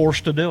 he was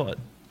forced to do it.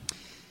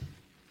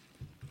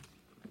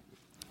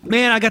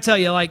 Man, I gotta tell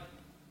you, like,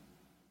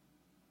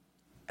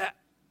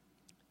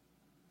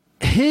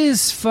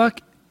 his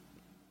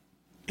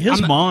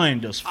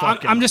mind is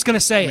fucking. I'm just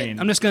gonna say it.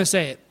 I'm just gonna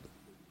say it.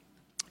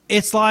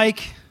 It's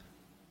like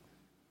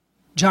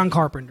John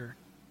Carpenter.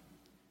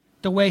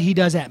 The way he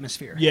does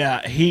atmosphere.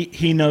 Yeah,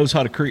 he knows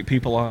how to creep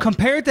people out.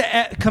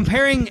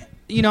 Comparing,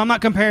 you know, I'm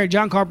not comparing.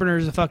 John Carpenter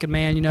is a fucking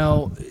man, you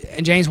know,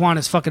 and James Wan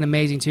is fucking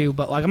amazing too.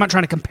 But like, I'm not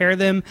trying to compare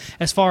them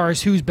as far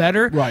as who's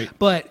better. Right.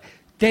 But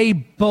they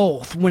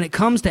both, when it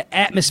comes to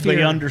atmosphere,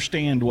 they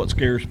understand what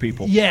scares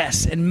people.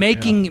 Yes, and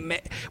making.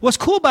 What's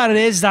cool about it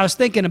is I was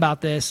thinking about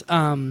this.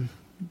 I was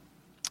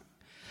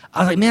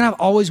like, man,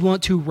 I've always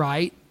wanted to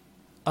write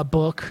a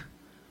book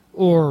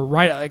or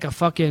write like a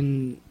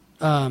fucking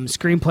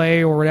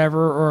screenplay or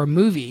whatever, or a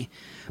movie,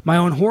 my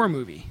own horror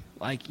movie,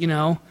 like, you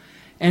know,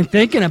 and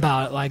thinking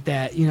about it like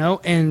that, you know,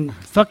 and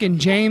fucking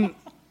James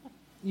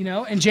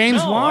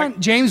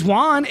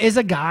Wan is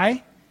a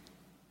guy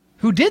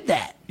who did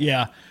that.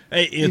 Yeah.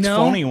 It's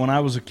funny. When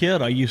I was a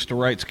kid, I used to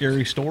write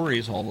scary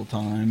stories all the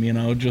time, you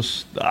know,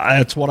 just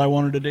that's what I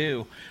wanted to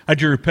do. I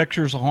drew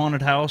pictures of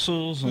haunted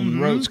houses and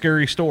wrote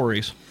scary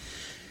stories.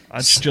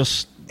 That's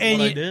just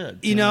what I did.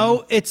 You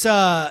know, it's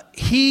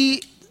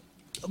he.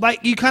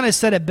 Like you kind of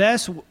said it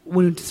best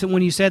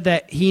when you said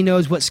that he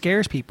knows what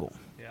scares people.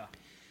 Yeah.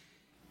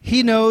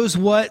 He knows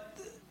what.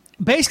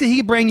 Basically, he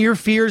can bring your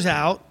fears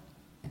out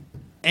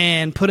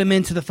and put them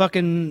into the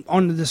fucking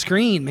onto the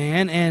screen,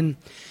 man. And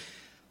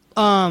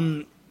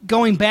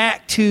going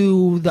back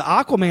to the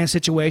Aquaman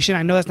situation,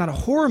 I know that's not a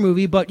horror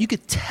movie, but you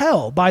could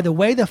tell by the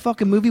way the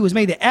fucking movie was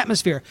made, the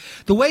atmosphere,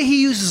 the way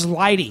he uses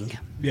lighting.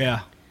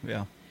 Yeah.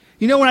 Yeah.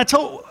 You know, when I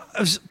told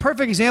a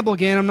perfect example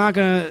again, I'm not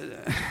gonna.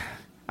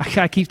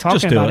 I keep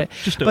talking about it.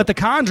 But The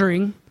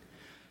Conjuring,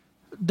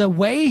 the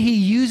way he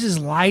uses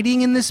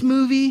lighting in this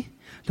movie,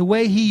 the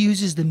way he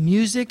uses the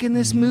music in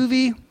this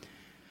movie,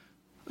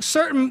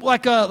 certain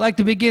like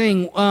the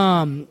beginning,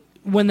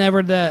 whenever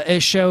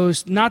it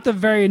shows not the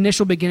very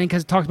initial beginning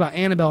because it talks about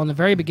Annabelle in the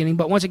very beginning,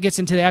 but once it gets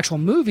into the actual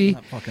movie,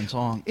 that fucking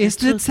song. It's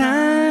the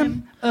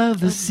time of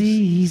the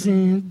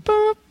season.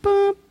 Bum,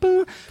 bum,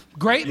 bum.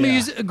 Great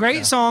music,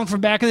 great song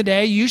from back in the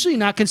day. Usually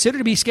not considered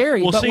to be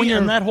scary. Well, but when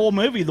in that whole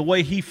movie, the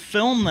way he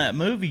filmed that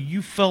movie,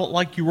 you felt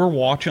like you were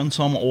watching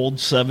some old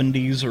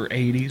 70s or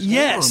 80s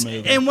horror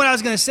movie. And what I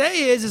was going to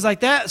say is like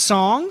that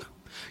song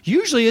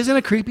usually isn't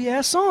a creepy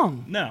ass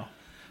song. No.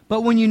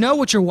 But when you know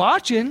what you're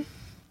watching,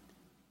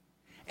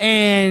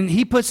 and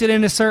he puts it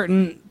in a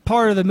certain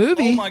part of the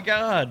movie. Oh my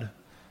God!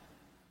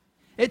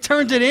 It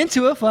turns it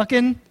into a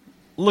fucking.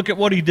 Look at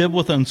what he did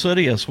with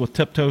Insidious with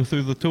Tiptoe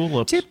Through the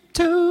Tulips.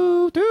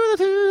 Tiptoe through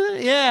the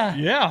yeah.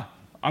 Yeah.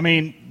 I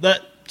mean,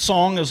 that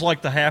song is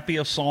like the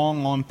happiest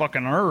song on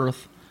fucking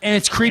earth. And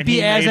it's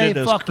creepy as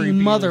a fucking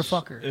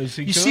motherfucker.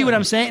 You see what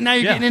I'm saying? Now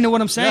you're getting into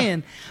what I'm saying.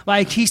 Yeah.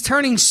 Like, he's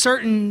turning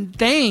certain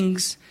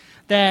things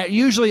that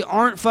usually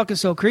aren't fucking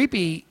so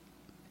creepy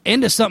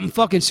into something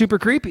fucking super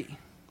creepy.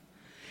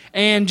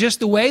 And just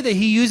the way that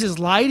he uses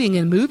lighting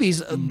in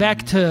movies,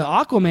 back to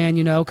Aquaman,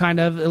 you know, kind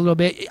of a little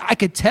bit, I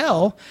could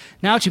tell,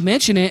 now that you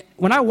mention it,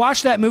 when I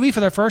watched that movie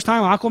for the first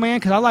time, Aquaman,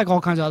 because I like all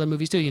kinds of other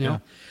movies too, you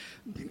know,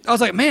 I was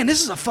like, man,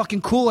 this is a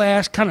fucking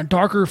cool-ass, kind of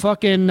darker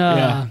fucking...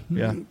 Well,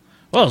 it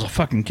was a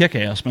fucking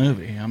kick-ass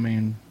movie, I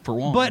mean, for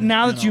one. But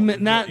now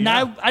that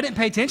now I didn't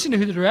pay attention to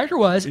who the director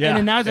was, and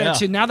then now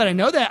that I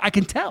know that, I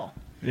can tell.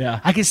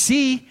 Yeah. I can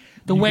see...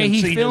 The way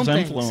he filmed his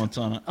things, influence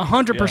on it,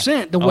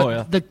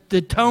 100%.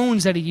 The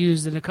tones that he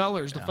used, and the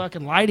colors, the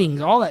fucking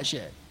lightings, all that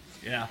shit.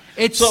 Yeah,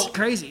 it's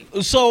crazy.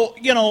 So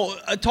you know,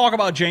 talk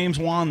about James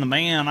Wan, the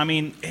man. I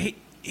mean,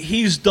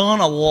 he's done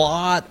a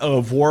lot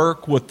of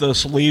work with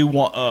this Lee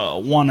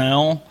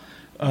Whannell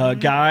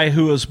guy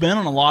who has been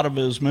in a lot of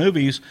his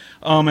movies.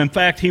 In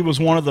fact, he was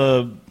one of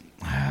the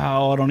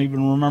I don't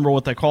even remember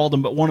what they called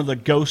him, but one of the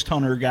ghost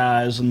hunter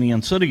guys in the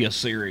Insidious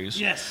series.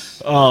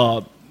 Yes.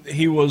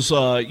 He was,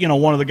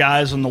 one of the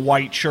guys in the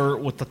white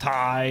shirt with the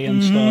tie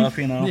and stuff,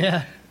 you know.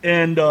 Yeah.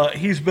 And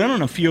he's been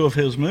in a few of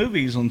his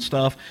movies and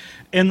stuff.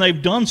 And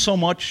they've done so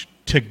much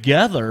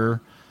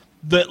together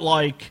that,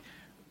 like,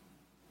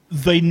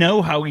 they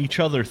know how each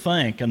other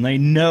think and they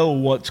know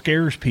what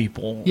scares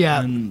people.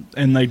 Yeah.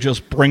 And they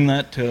just bring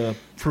that to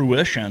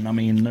fruition. I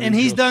mean, and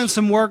he's done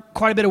some work,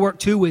 quite a bit of work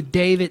too, with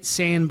David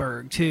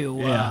Sandberg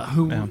too,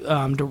 who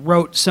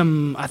wrote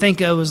some. I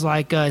think it was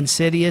like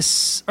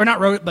Insidious, or not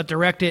wrote it, but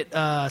directed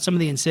some of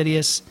the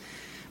Insidious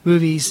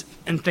movies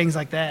and things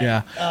like that.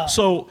 Yeah.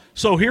 So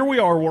here we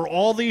are. We're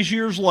all these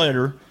years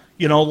later.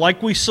 You know,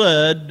 like we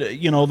said,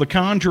 you know, The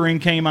Conjuring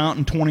came out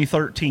in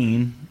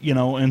 2013. You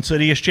know,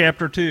 Insidious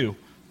Chapter 2.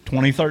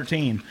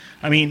 2013.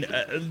 I mean,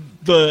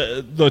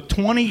 the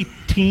 20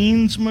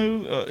 teens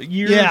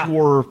years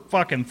were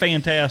fucking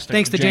fantastic.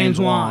 Thanks to James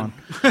Wan.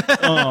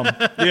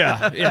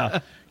 Yeah.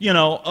 You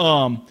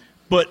know,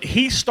 but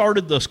he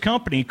started this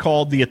company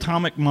called the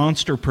Atomic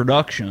Monster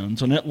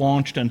Productions, and it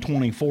launched in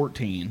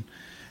 2014.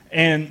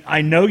 And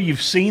I know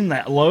you've seen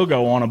that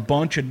logo on a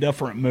bunch of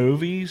different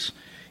movies.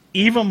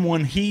 Even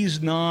when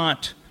he's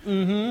not...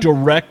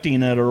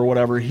 directing it or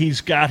whatever,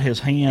 he's got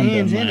his hand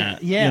in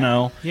that. Yeah. You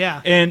know?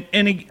 Yeah.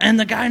 And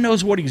the guy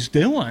knows what he's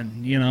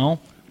doing, you know?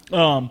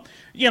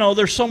 You know,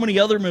 there's so many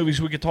other movies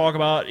we could talk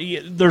about.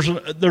 There's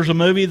a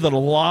movie that a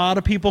lot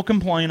of people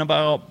complain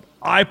about.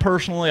 I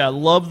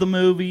love the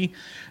movie,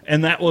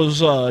 and that was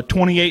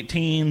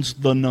 2018's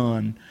The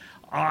Nun.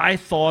 I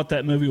thought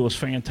that movie was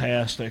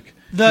fantastic.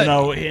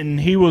 And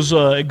he was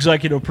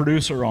executive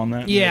producer on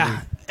that movie.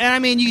 And I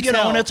mean, you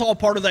know, and it's all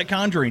part of that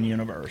Conjuring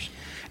universe.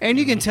 And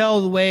you can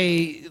tell the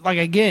way, like,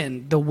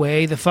 again, the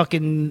way it was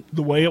filmed.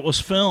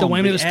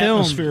 The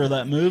atmosphere of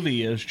that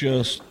movie is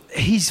just...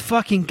 He's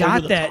fucking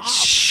got that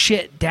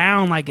shit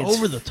down like it's...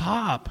 Over the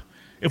top.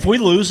 If we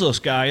lose this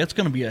guy, it's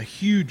going to be a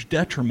huge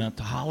detriment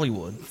to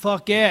Hollywood.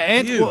 Fuck yeah.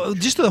 And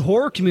just to the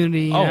horror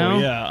community, you know? Oh,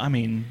 yeah. I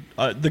mean,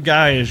 the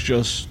guy is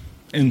just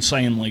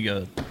insanely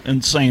good.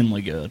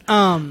 Insanely good.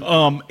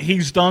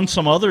 He's done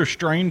some other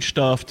strange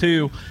stuff,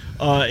 too.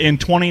 In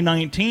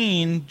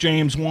 2019,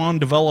 James Wan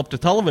developed a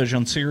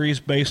television series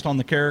based on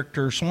the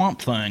character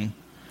Swamp Thing.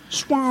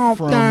 From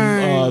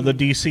the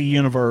DC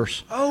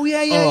universe. Oh,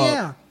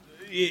 yeah.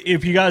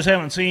 If you guys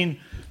haven't seen...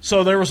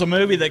 So there was a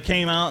movie that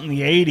came out in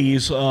the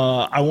 80s.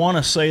 I want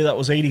to say that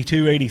was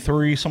 82,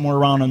 83, somewhere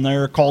around in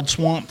there, called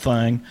Swamp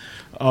Thing.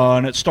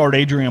 And it starred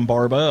Adrienne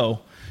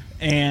Barbeau.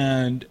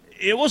 And...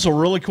 it was a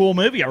really cool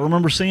movie. I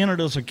remember seeing it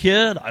as a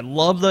kid. I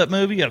love that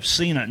movie. I've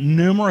seen it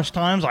numerous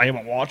times. I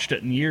haven't watched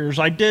it in years.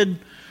 I did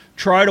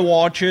try to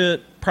watch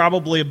it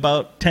probably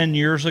about 10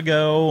 years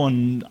ago,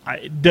 and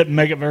I didn't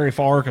make it very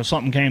far because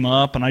something came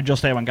up, and I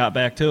just haven't got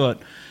back to it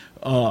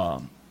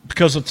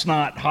because it's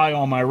not high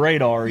on my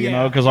radar, you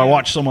know, because I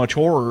watch so much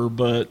horror.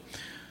 But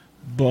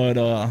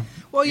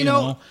well, you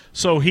know,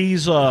 so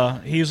he's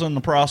in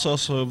the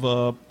process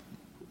of.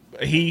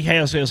 He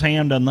has his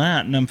hand in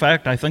that, and in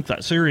fact, I think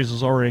that series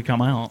has already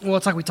come out. Well,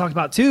 it's like we talked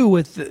about too,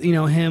 with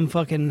him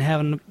fucking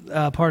having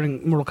a part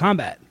in Mortal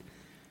Kombat.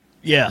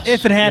 Yes,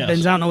 if it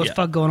happens, I don't know what's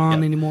fuck going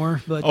on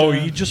anymore. But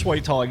you just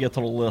wait till I get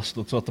to the list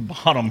that's at the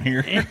bottom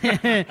here.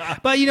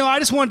 But you know, I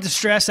just wanted to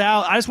stress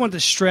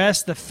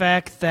the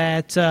fact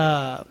that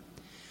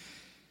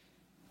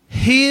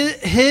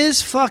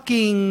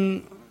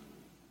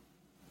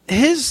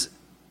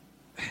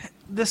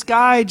this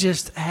guy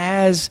just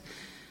has.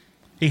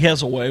 He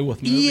has a way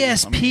with movies.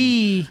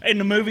 ESP. And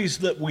the movies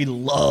that we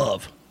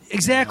love.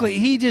 Exactly.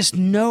 He just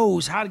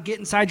knows how to get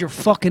inside your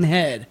fucking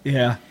head.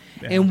 Yeah.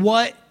 And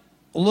what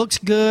looks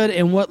good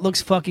and what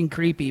looks fucking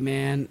creepy,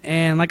 man.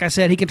 And like I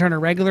said, he can turn a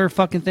regular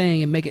fucking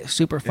thing and make it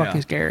super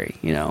fucking scary,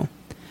 you know.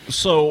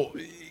 So,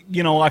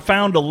 you know, I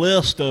found a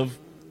list of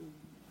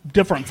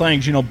different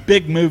things, you know,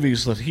 big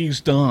movies that he's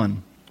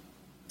done.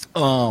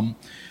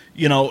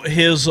 You know,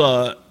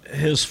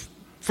 his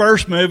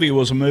first movie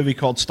was a movie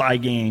called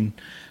Stygian,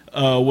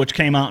 which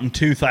came out in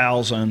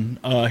 2000.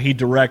 He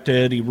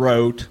directed, he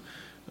wrote.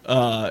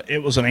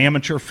 It was an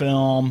amateur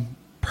film.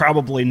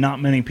 Probably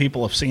not many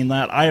people have seen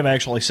that. I have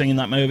actually seen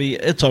that movie.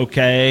 It's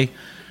okay.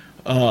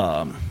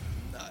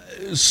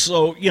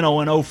 So, you know,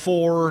 in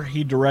 2004,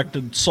 he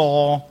directed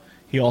Saw.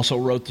 He also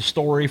wrote the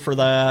story for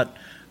that.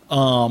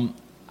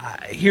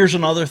 Here's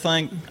another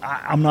thing.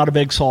 I'm not a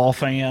big Saw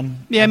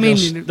fan. Yeah,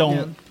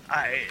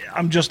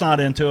 I'm just not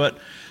into it.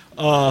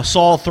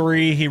 Saw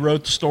 3, he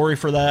wrote the story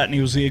for that, and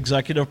he was the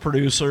executive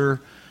producer.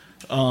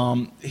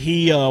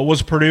 He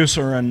was a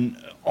producer in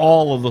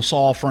all of the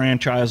Saw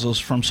franchises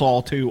from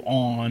Saw 2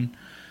 on.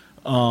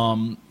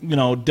 You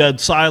know, Dead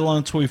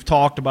Silence we've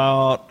talked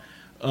about.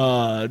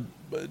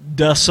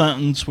 Death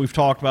Sentence we've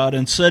talked about.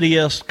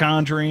 Insidious,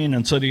 Conjuring,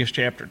 Insidious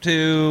Chapter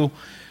 2.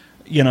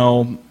 You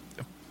know,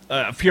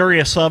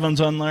 Furious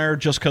 7's in there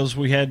just because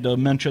we had to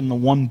mention the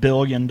 $1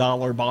 billion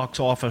box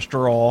office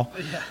draw.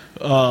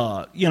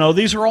 Yeah. You know,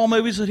 these are all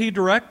movies that he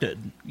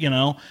directed, you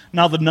know.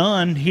 Now, The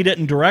Nun, he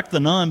didn't direct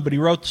The Nun, but he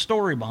wrote the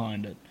story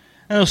behind it.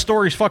 And the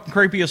story's fucking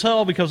creepy as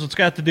hell because it's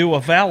got to do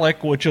with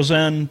Valak, which is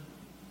in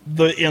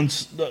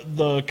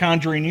the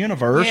Conjuring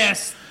universe.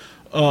 Yes.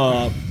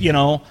 You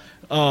know,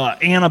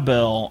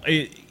 Annabelle.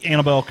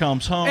 Annabelle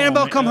Comes Home.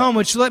 Annabelle Come Home,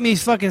 which let me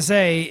fucking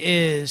say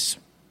is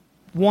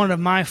one of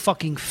my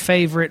fucking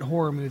favorite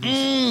horror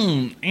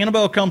movies.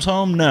 Annabelle Comes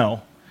Home?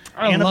 No.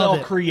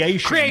 Annabelle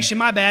Creation. Creation,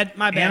 my bad.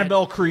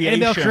 Annabelle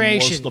Creation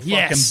was the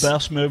fucking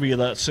best movie of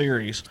that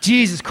series.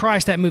 Jesus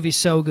Christ, that movie's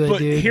so good,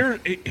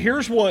 dude.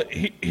 Here's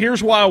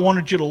why I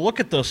wanted you to look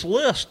at this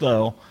list,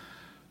 though.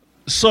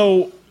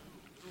 So,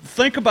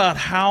 think about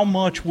how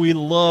much we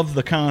love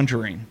The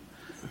Conjuring.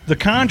 The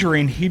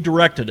Conjuring, he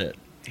directed it.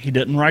 He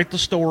didn't write the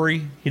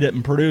story. He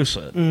didn't produce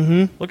it.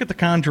 Mm-hmm. Look at The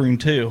Conjuring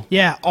 2.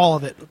 Yeah, all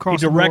of it. He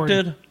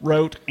directed,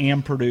 wrote,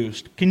 and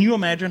produced. Can you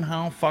imagine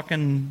how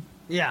fucking...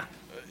 Yeah.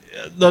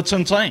 That's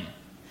insane.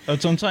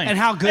 That's insane. And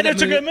how good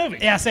it's a good movie.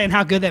 Yeah, saying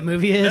how good that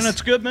movie is. And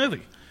it's a good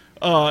movie.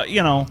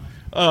 You know,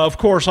 of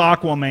course,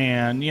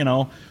 Aquaman, you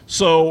know.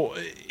 So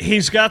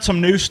he's got some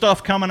new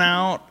stuff coming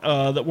out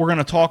that we're going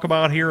to talk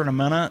about here in a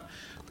minute.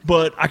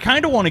 But I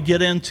kind of want to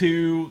get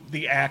into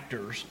the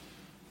actors.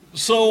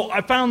 So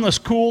I found this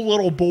cool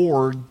little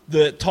board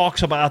that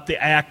talks about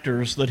the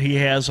actors that he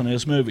has in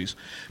his movies.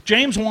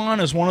 James Wan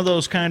is one of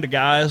those kind of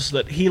guys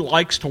that he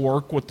likes to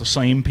work with the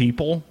same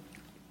people.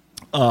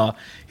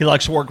 He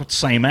likes to work with the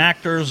same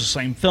actors, the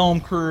same film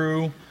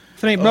crew.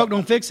 If it ain't broke,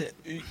 don't fix it.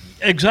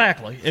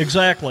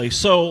 Exactly.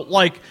 So,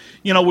 like,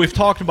 you know, we've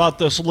talked about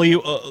this Lee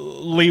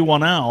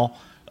Whannell.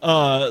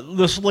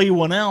 This Lee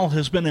Whannell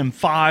has been in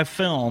 5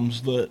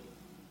 films that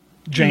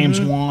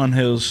James Wan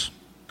has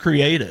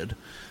created.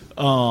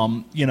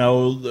 You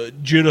know,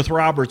 Judith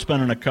Roberts been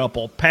in a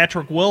couple.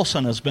 Patrick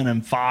Wilson has been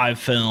in 5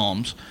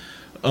 films.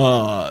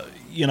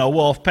 You know,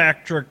 well, if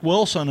Patrick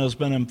Wilson has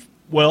been in...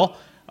 Well...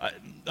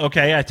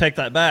 Okay, I take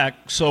that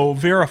back. So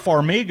Vera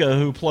Farmiga,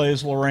 who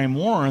plays Lorraine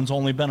Warren's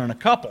only been in a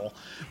couple.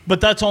 But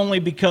that's only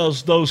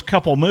because those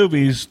couple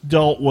movies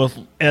dealt with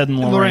Ed and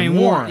Lorraine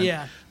Warren.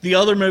 Yeah. The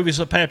other movies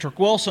that Patrick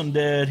Wilson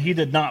did, he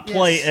did not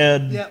play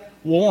Ed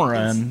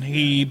Warren.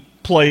 He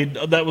played,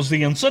 that was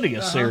the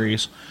Insidious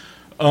series.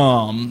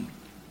 You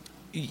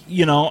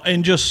know,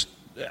 and just,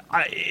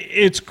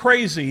 it's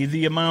crazy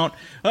the amount.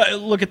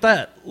 Look at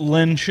that,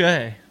 Lynn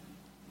Shay.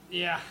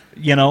 Yeah.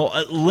 You know,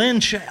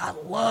 Lynn Shay, I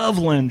love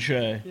Lynn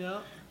Shay. Yeah.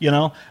 You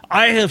know,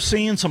 I have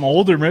seen some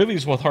older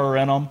movies with her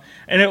in them,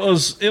 and it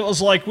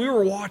was like we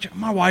were watching,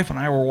 my wife and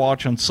I were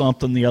watching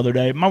something the other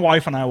day. My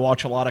wife and I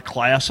watch a lot of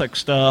classic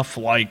stuff,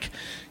 like,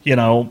 you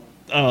know,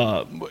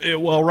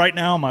 well, right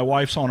now my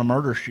wife's on a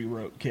Murder, She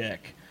Wrote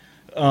kick,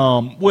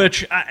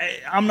 which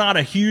I'm not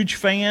a huge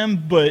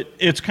fan, but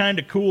it's kind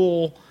of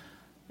cool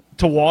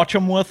to watch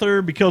them with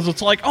her because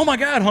it's like, oh my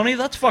God, honey,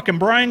 that's fucking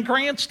Bryan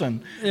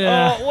Cranston.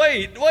 Yeah.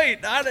 Wait,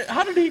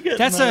 how did he get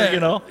in there, you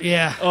know?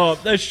 Yeah.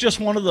 That's just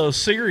one of those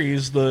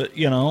series that,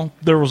 you know,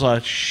 there was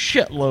a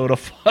shitload of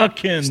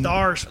fucking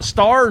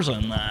stars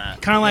in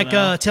that. Kind of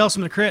like Tales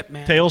from the Crypt,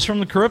 man. Tales from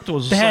the Crypt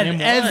was the same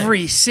way.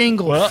 Every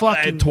single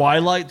fucking...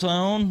 Twilight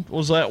Zone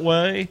was that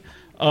way.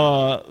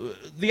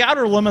 The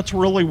Outer Limits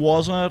really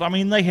wasn't. I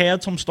mean, they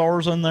had some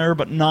stars in there,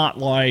 but not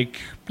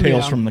like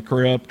Tales from the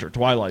Crypt or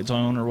Twilight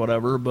Zone or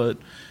whatever. But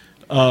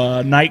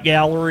Night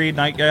Gallery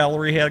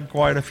had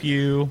quite a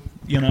few,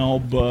 you know.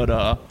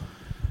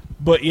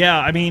 But yeah,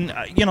 I mean,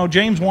 you know,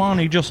 James Wan,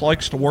 he just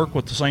likes to work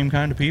with the same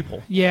kind of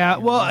people. Yeah,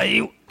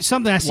 well,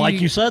 something I see.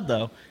 Like you said,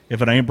 though,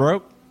 if it ain't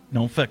broke,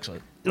 don't fix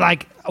it.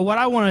 Like, what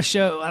I want to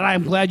show, and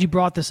I'm glad you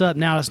brought this up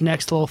now, this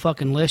next little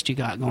fucking list you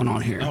got going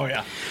on here. Oh,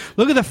 yeah.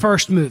 Look at the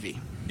first movie.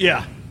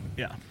 Yeah.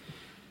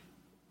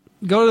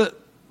 Go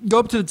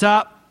up to the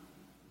top.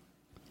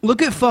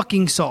 Look at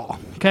fucking Saw,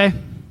 okay?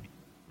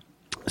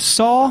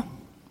 Saw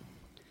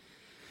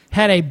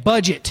had a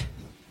budget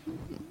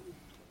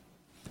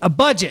of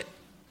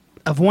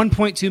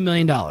 $1.2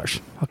 million,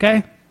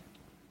 okay?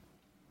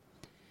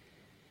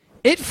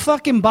 It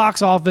fucking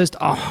box officed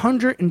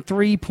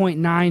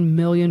 $103.9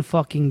 million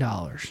fucking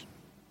dollars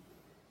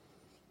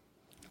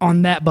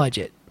on that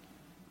budget.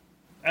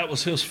 That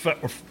was his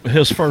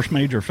first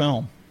major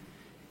film.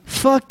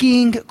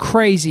 Fucking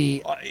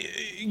crazy.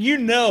 You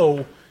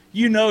know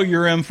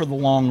you're in for the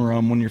long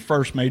run when your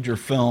first major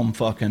film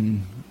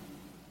fucking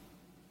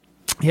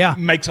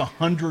makes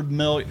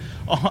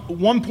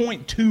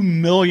 $1.2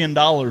 million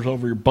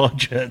over your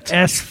budget.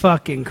 That's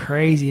fucking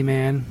crazy,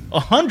 man.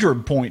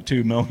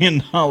 $100.2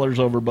 million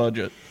over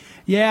budget.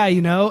 Yeah,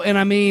 and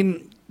I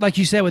mean, like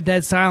you said with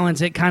Dead Silence,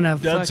 it kind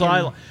of Dead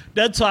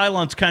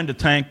Silence kind of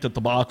tanked at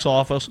the box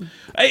office.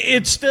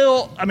 It's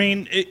still, I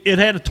mean, it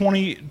had a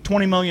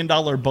 $20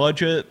 million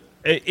budget.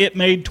 It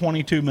made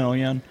 $22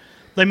 million.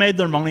 They made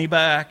their money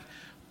back,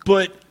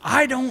 but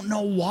I don't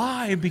know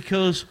why,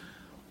 because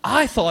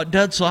I thought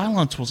Dead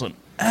Silence was an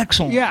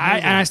excellent movie.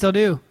 I still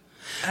do.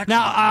 Excellent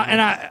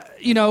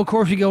now, of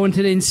course, we go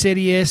into the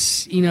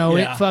Insidious.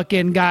 It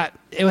fucking it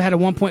had a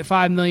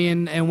 1.5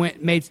 million and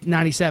made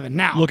 97.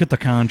 Now, look at The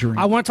Conjuring.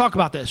 I want to talk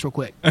about this real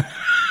quick.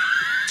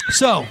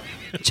 So,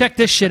 check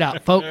this shit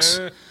out,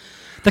 folks.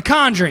 The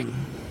Conjuring,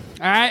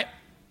 all right,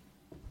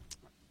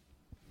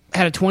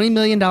 had a $20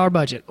 million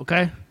budget.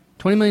 Okay,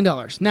 $20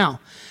 million.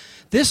 Now,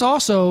 this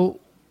also,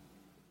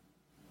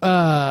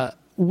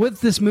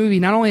 with this movie,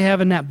 not only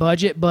having that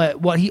budget,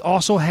 but what he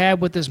also had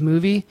with this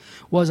movie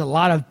was a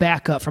lot of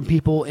backup from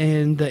people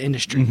in the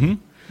industry. Mm-hmm.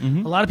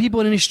 Mm-hmm. A lot of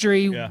people in the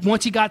industry,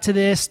 once he got to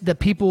this, the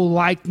people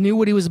knew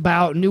what he was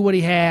about, knew what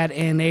he had,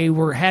 and they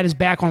had his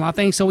back on a lot of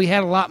things, so he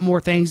had a lot more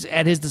things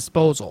at his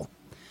disposal.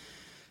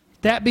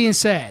 That being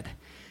said,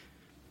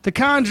 The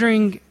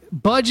Conjuring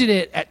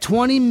budgeted at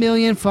 $20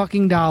 million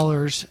fucking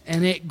dollars,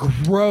 and it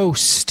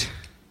grossed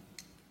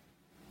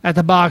at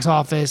the box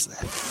office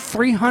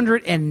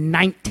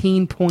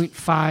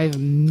 $319.5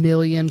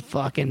 million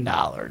fucking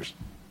dollars.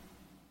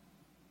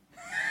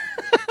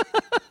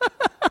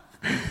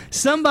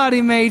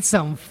 Somebody made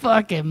some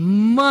fucking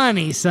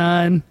money,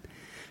 son.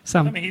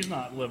 I mean, he's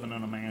not living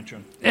in a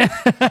mansion.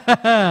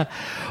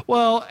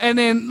 Well, and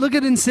then look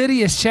at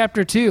Insidious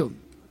Chapter 2.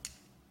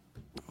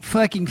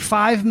 Fucking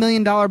 $5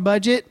 million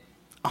budget,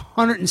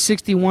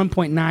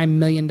 $161.9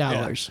 million.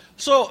 Yeah.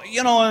 So,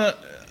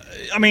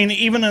 I mean,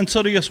 even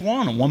Insidious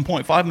 1, a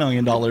 $1.5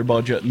 million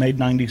budget, made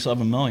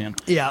 $97 million.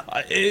 Yeah.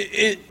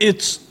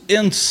 It's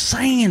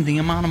insane the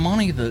amount of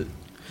money that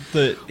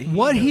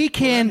what he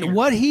can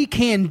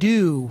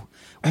do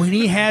when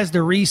he has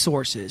the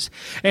resources.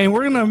 And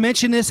we're going to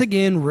mention this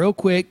again real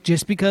quick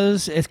just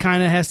because it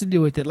kind of has to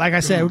do with it. Like I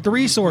said, with the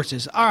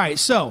resources. All right,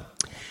 so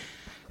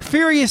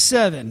Furious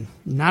 7,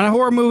 not a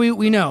horror movie,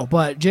 we know,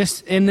 but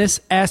just in this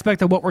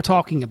aspect of what we're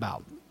talking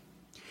about.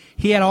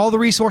 He had all the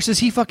resources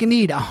he fucking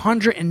need.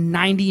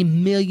 $190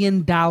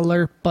 million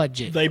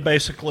budget. They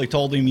basically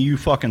told him, you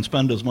fucking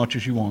spend as much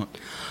as you want.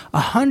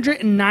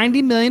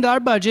 $190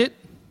 million budget.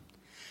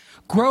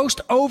 Grossed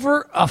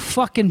over a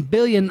fucking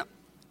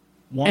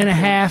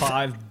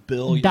 $1.5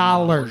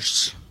 billion.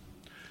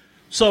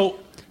 So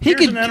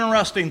here's an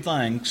interesting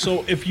thing.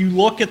 So if you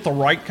look at the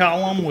right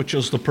column, which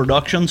is the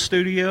production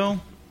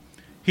studio,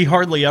 he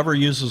hardly ever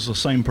uses the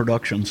same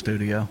production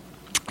studio.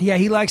 Yeah,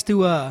 he likes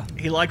to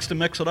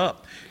mix it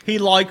up. He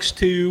likes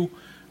to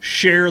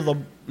share the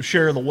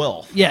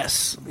wealth.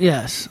 Yes,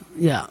 yeah.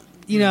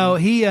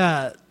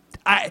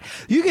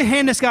 You can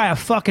hand this guy a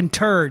fucking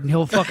turd and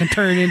he'll fucking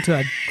turn it into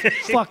a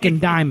fucking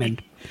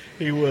diamond.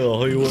 He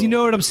will. You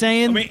know what I'm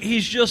saying? I mean,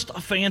 he's just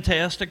a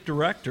fantastic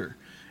director.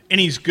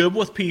 And he's good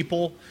with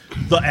people.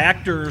 The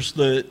actors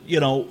that,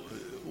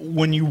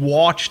 when you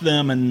watch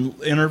them in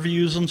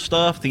interviews and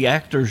stuff, the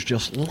actors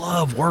just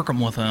love working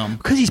with him.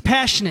 Because he's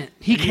passionate.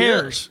 He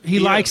cares. He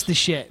likes the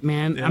shit,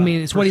 man. Yeah, I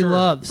mean, it's what he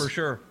loves. For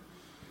sure.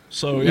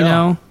 So,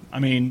 I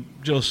mean,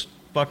 just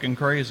fucking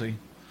crazy.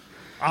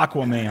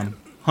 Aquaman.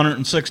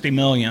 $160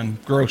 million,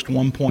 grossed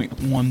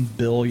 $1.1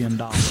 billion.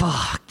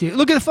 Fuck, dude.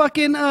 Look at the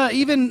fucking,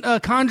 even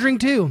Conjuring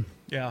 2.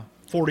 Yeah,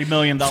 $40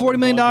 million. $40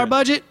 million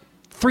budget,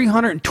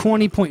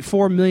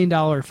 $320.4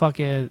 million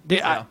fucking.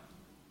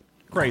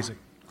 Crazy.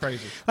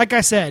 Like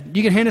I said,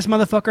 you can hand this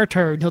motherfucker a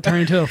turd, he'll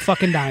turn into a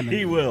fucking diamond.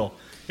 He will.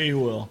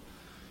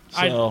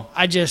 So,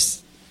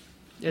 but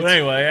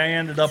anyway, I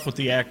ended up with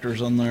the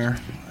actors on there.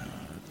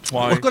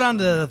 Twice. Let's go down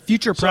to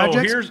future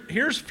projects. So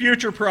here's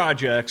future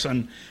projects,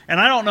 and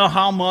I don't know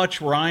how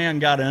much Ryan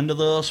got into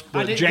this,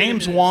 but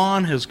James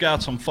Wan has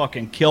got some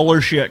fucking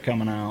killer shit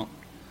coming out.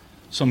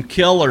 Some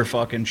killer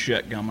fucking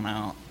shit coming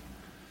out.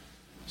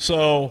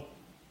 So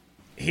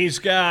he's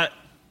got.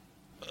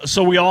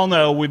 So we all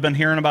know, we've been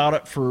hearing about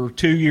it for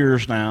 2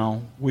 years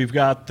now. We've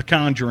got The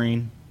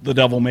Conjuring, The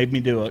Devil Made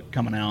Me Do It,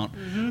 coming out.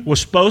 Mm-hmm. Was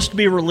supposed to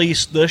be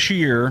released this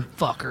year.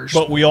 Fuckers.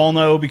 But we all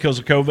know because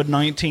of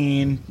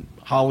COVID-19,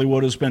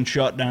 Hollywood has been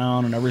shut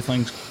down and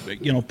everything's,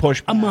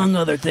 pushed back. Among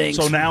other things.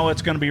 So now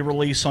it's going to be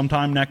released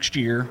sometime next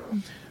year.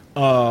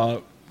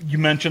 You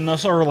mentioned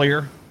this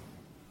earlier.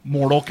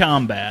 Mortal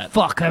Kombat.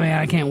 Fuck, I mean,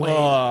 I can't wait.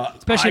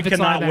 Especially if it's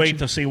live action. I cannot wait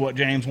to see what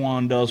James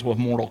Wan does with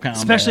Mortal Kombat.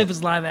 Especially if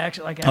it's live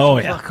action. Like,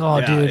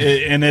 fuck, dude.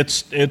 And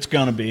it's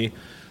going to be.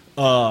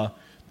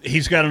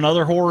 He's got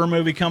another horror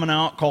movie coming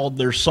out called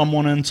There's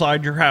Someone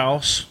Inside Your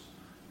House.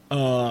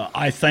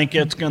 I think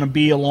it's going to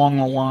be along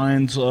the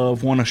lines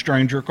of When a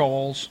Stranger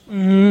Calls.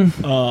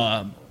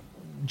 Mm-hmm.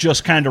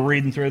 Just kind of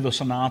reading through the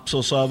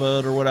synopsis of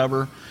it or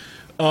whatever.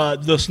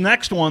 This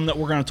next one that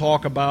we're going to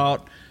talk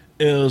about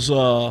is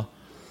a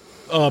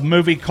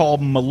movie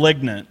called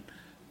Malignant.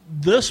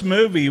 This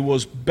movie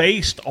was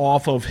based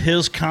off of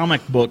his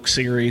comic book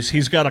series.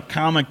 He's got a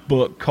comic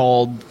book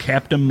called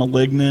Captain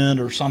Malignant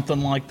or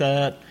something like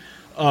that.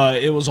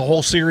 It was a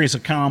whole series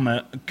of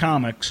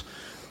comics.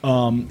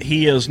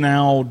 He is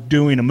now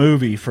doing a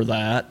movie for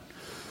that.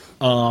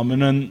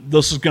 And then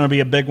this is going to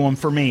be a big one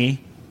for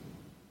me.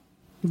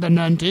 The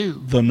Nun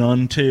 2. The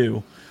Nun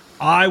 2.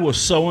 I was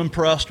so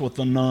impressed with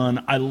The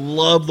Nun. I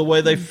love the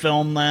way they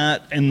filmed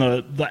that and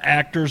the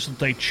actors that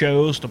they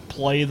chose to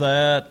play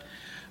that.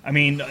 I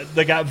mean,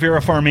 they got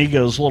Vera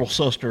Farmiga's little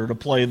sister to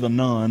play the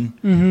nun,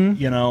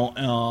 you know,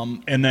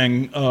 and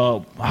then,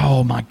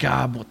 oh my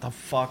God, what the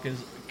fuck is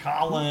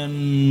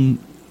Colin?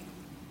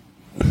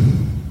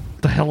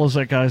 The hell is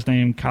that guy's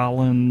name?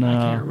 Colin? I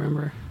can't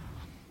remember.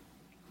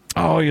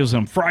 Oh, he was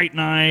in Fright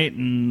Night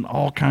and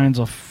all kinds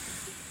of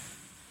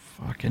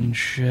fucking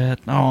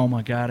shit. Oh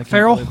my God, I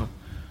can't believe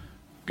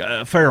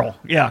it. Farrell,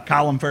 yeah,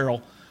 Colin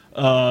Farrell,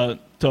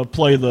 to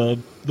play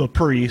the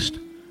priest.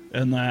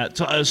 And that's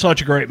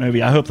such a great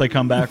movie. I hope they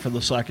come back for the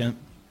second.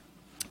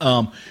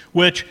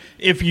 Which,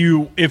 if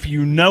you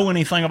know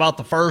anything about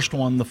the first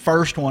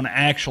one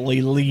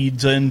actually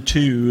leads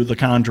into the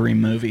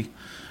Conjuring movie.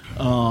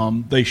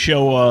 They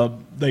show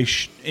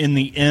in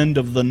the end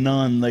of The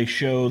Nun, they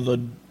show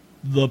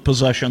the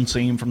possession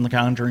scene from The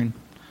Conjuring,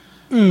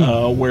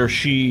 where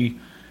he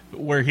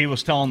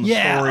was telling the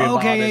story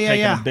about it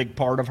taking a big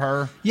part of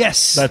her.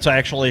 Yes, that's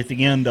actually at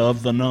the end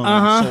of The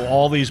Nun. So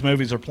all these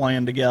movies are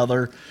playing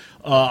together.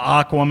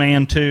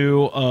 Aquaman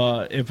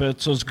 2, if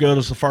it's as good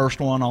as the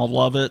first one, I'll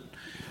love it.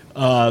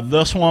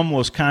 This one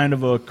was kind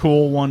of a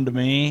cool one to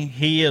me.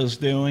 He is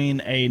doing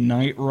a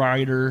Knight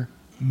Rider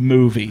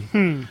movie.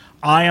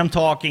 I am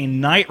talking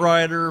Knight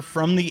Rider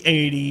from the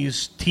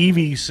 80s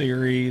TV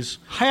series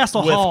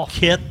with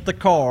Kit the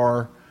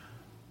car.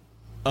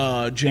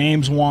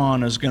 James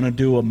Wan is going to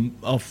do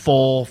a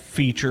full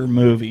feature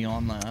movie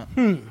on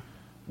that,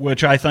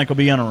 which I think will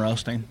be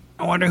interesting.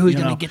 I wonder who's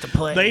going to get to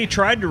play. They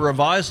tried to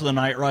revise the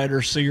Knight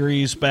Rider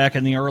series back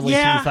in the early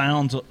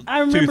 2000s. I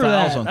remember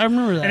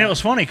that. And it was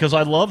funny because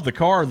I loved the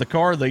car. The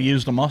car, they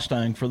used a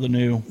Mustang for the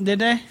new... Did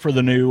they? For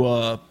the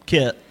new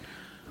kit,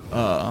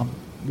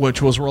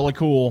 which was really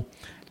cool.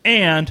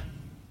 And,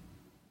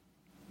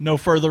 no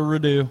further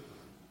ado,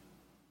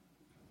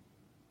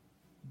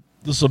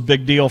 this is a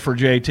big deal for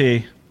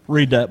JT.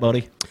 Read that,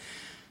 buddy.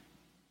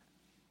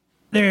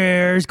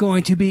 There's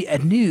going to be a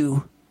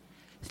new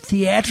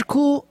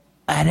theatrical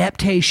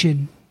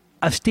adaptation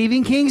of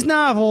Stephen King's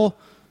novel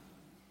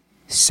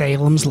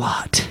Salem's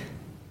Lot,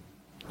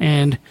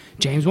 and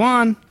James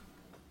Wan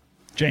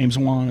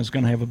is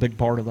going to have a big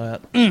part of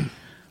that.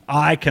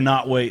 I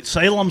cannot wait.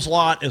 Salem's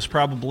Lot is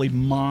probably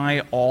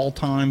my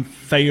all-time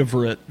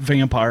favorite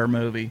vampire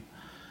movie.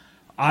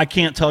 I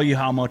can't tell you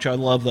how much I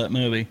love that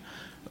movie.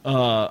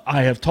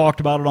 I have talked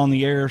about it on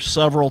the air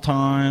several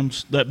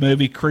times. That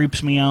movie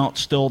creeps me out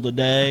still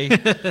today.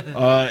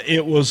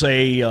 It was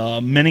a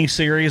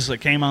mini-series that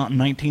came out in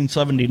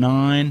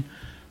 1979,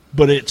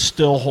 but it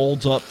still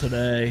holds up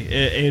today.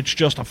 It's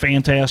just a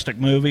fantastic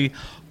movie.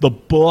 The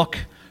book,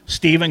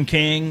 Stephen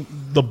King,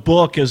 the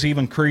book is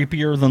even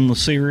creepier than the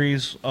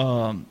series.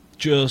 I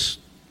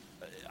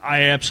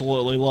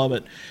absolutely love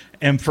it.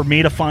 And for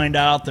me to find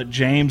out that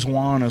James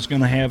Wan is going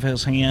to have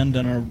his hand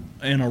in a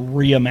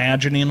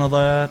reimagining of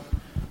that,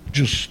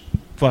 just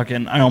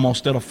fucking, I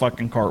almost did a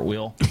fucking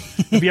cartwheel.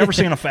 Have you ever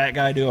seen a fat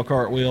guy do a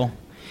cartwheel?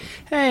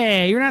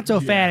 Hey, you're not so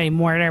fat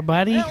anymore there,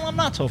 buddy. Well, I'm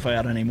not so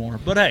fat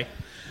anymore. But hey,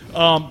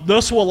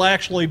 this will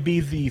actually be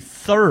the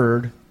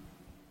third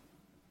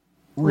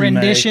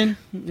rendition.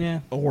 Yeah.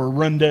 Or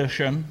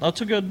rendition.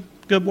 That's a good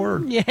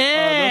word. Yeah.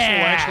 This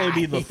will actually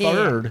be the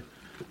third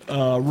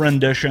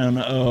rendition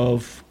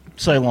of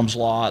Salem's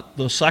Lot.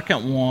 The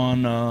second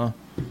one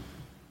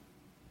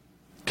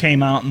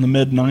came out in the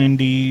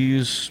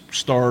mid-90s,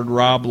 starred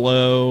Rob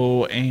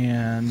Lowe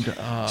and...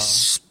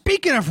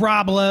 Speaking of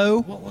Rob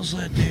Lowe... What was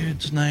that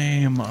dude's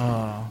name?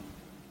 God,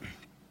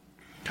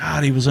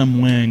 he was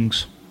in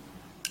Wings.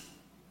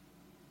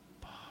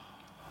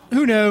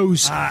 Who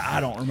knows? I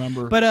don't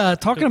remember. But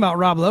talking about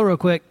Rob Lowe real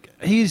quick,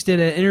 he just did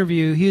an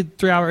interview. He did a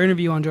 3-hour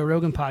interview on Joe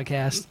Rogan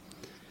podcast.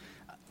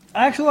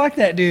 I actually like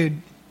that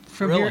dude.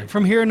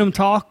 From hearing him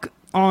talk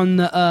on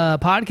the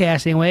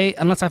podcast anyway,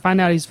 unless I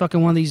find out he's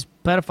fucking one of these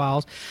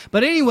pedophiles.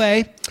 But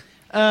anyway,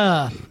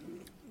 so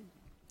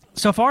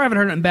far I haven't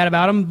heard nothing bad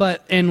about him,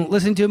 but in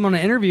listening to him on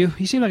an interview,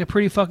 he seemed like a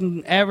pretty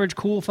fucking average,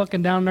 cool,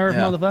 fucking down-to-earth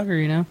motherfucker,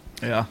 you know?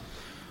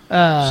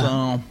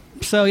 Yeah.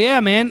 So yeah,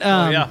 man.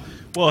 Yeah.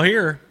 Well,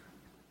 here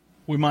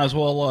we might as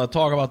well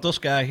talk about this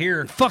guy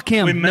here. Fuck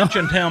him. We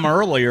mentioned him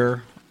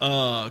earlier.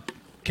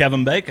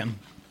 Kevin Bacon.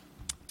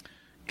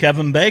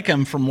 Kevin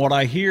Bacon, from what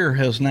I hear,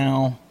 has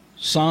now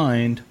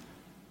signed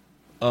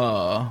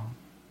to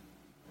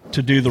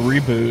do the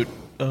reboot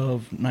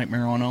of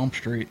Nightmare on Elm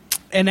Street.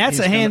 And that's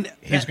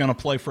he's going to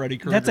play Freddy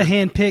Krueger. That's a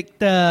hand-picked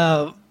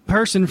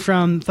person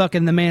from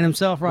fucking the man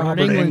himself, Robert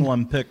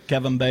Englund picked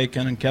Kevin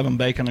Bacon, and Kevin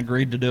Bacon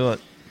agreed to do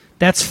it.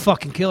 That's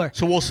fucking killer.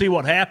 So we'll see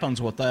what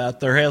happens with that.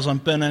 There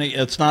hasn't been any.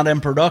 It's not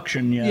in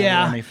production yet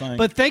or anything.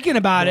 But thinking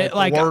about it,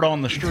 like the word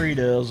on the street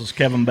is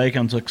Kevin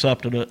Bacon's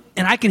accepted it,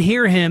 and I can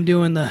hear him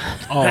doing the.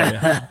 Oh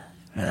yeah.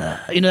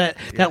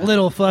 That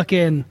little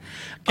fucking.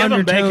 Kevin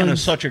undertones. Bacon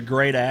is such a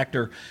great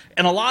actor,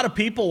 and a lot of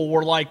people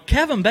were like,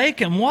 "Kevin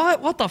Bacon,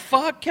 what? What the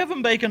fuck?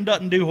 Kevin Bacon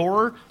doesn't do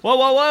horror."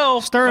 Whoa!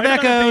 Stir of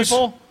Echoes.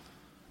 People.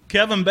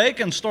 Kevin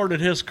Bacon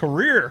started his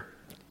career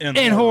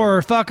in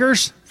horror,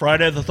 fuckers.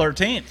 Friday the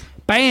 13th.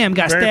 Bam!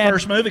 Got Very stabbed.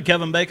 first movie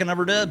Kevin Bacon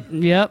ever did.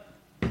 Yep.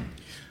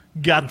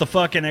 Got the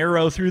fucking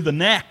arrow through the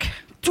neck.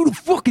 To the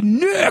fucking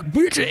neck,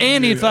 bitch.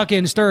 And he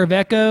fucking Stir of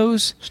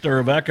Echoes. Stir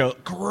of Echo.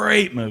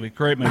 Great movie.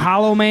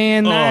 Hollow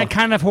Man.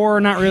 Kind of horror,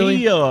 not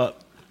really. I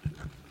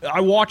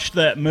watched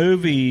that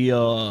movie.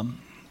 Oh,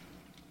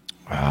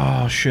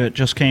 shit.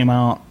 Just came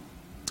out.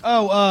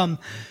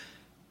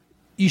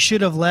 You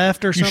Should Have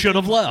Left or something? You Should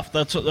Have Left.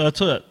 That's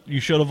it. You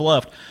Should Have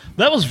Left.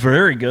 That was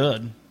very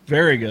good.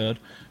 Very good.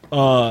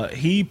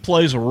 He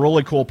plays a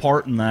really cool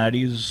part in that.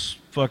 He's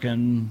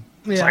fucking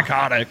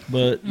psychotic,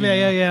 but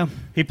yeah.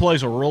 He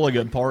plays a really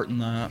good part in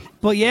that.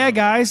 But yeah,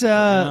 guys,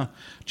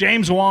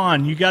 James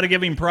Wan, you got to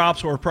give him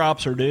props where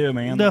props are due,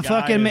 man. The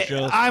fucking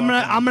I'm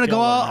gonna go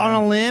out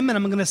on a limb and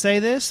I'm gonna say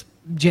this: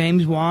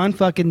 James Wan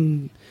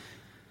fucking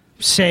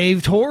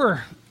saved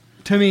horror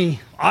to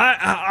me.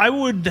 I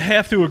would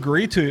have to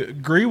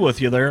agree with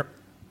you there.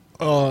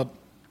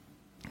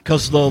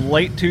 Because the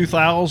late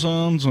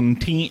 2000s and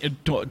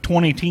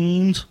 20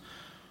 teens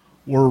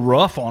were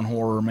rough on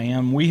horror,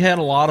 man. We had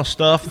a lot of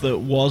stuff that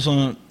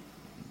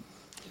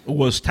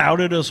was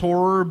touted as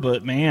horror,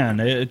 but man,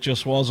 it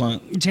just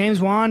wasn't.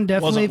 James Wan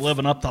definitely wasn't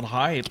living up to the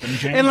hype. And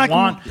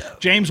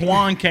James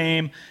Wan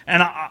came,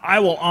 and I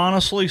will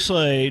honestly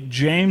say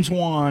James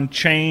Wan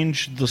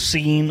changed the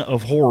scene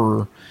of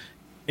horror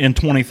in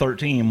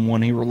 2013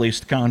 when he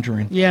released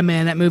Conjuring. Yeah,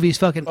 man, that movie's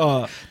fucking...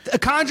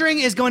 Conjuring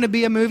is going to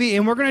be a movie,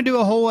 and we're going to do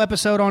a whole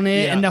episode on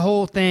it and the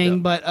whole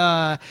thing,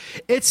 but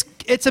it's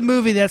a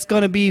movie that's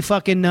going to be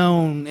fucking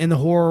known in the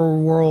horror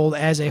world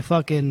as a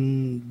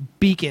fucking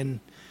beacon.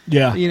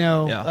 Yeah. You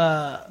know,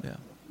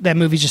 that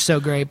movie's just so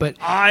great, but...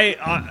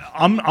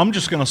 I'm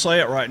just going to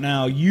say it right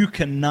now. You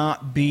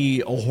cannot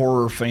be a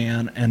horror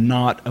fan and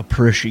not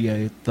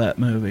appreciate that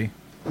movie.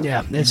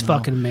 Yeah, it's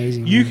fucking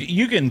amazing.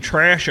 You can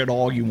trash it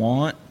all you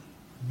want,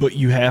 but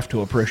you have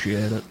to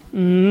appreciate it.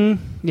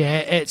 Yeah,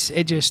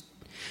 it just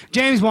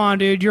James Wan,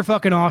 dude, you're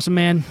fucking awesome,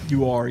 man.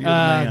 You are. You're the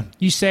man.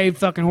 You saved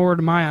fucking horror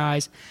to my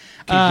eyes.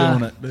 Keep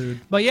doing it,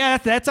 dude. But yeah,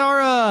 that's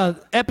our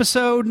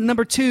episode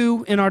number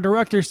 2 in our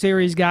director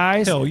series,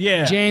 guys. Hell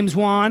yeah, James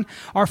Wan.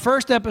 Our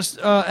first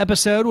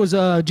episode was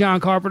John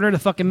Carpenter, the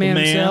fucking man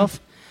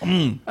himself.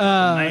 Man.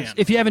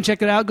 If you haven't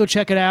checked it out, go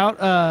check it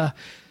out.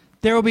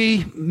 There will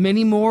be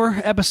many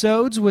more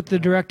episodes with the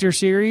director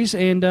series,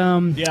 and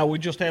we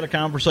just had a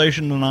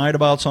conversation tonight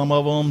about some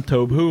of them.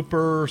 Tobe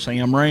Hooper,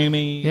 Sam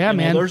Raimi. Yeah,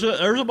 man. There's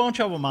a bunch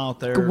of them out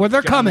there. Well,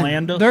 they're coming.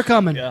 Landis. They're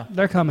coming. Yeah.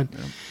 They're coming.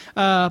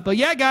 Yeah. But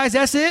yeah, guys,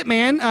 that's it,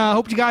 man.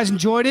 Hope you guys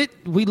enjoyed it.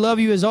 We love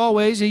you as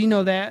always. You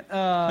know that.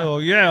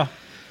 Hell yeah.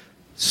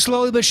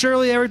 Slowly but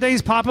surely,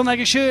 everything's popping like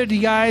it should.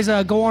 You guys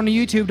go on to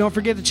YouTube. Don't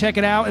forget to check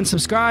it out and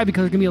subscribe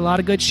because there's going to be a lot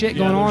of good shit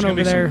going on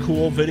over there. Some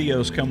cool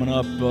videos coming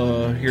up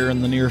here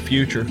in the near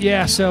future.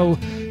 Yeah, so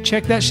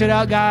check that shit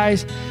out,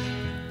 guys.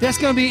 That's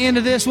going to be the end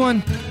of this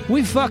one.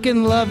 We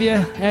fucking love you,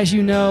 as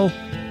you know.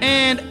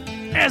 And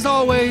as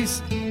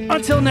always,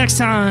 until next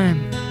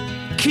time,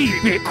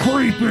 keep it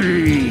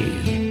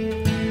creepy.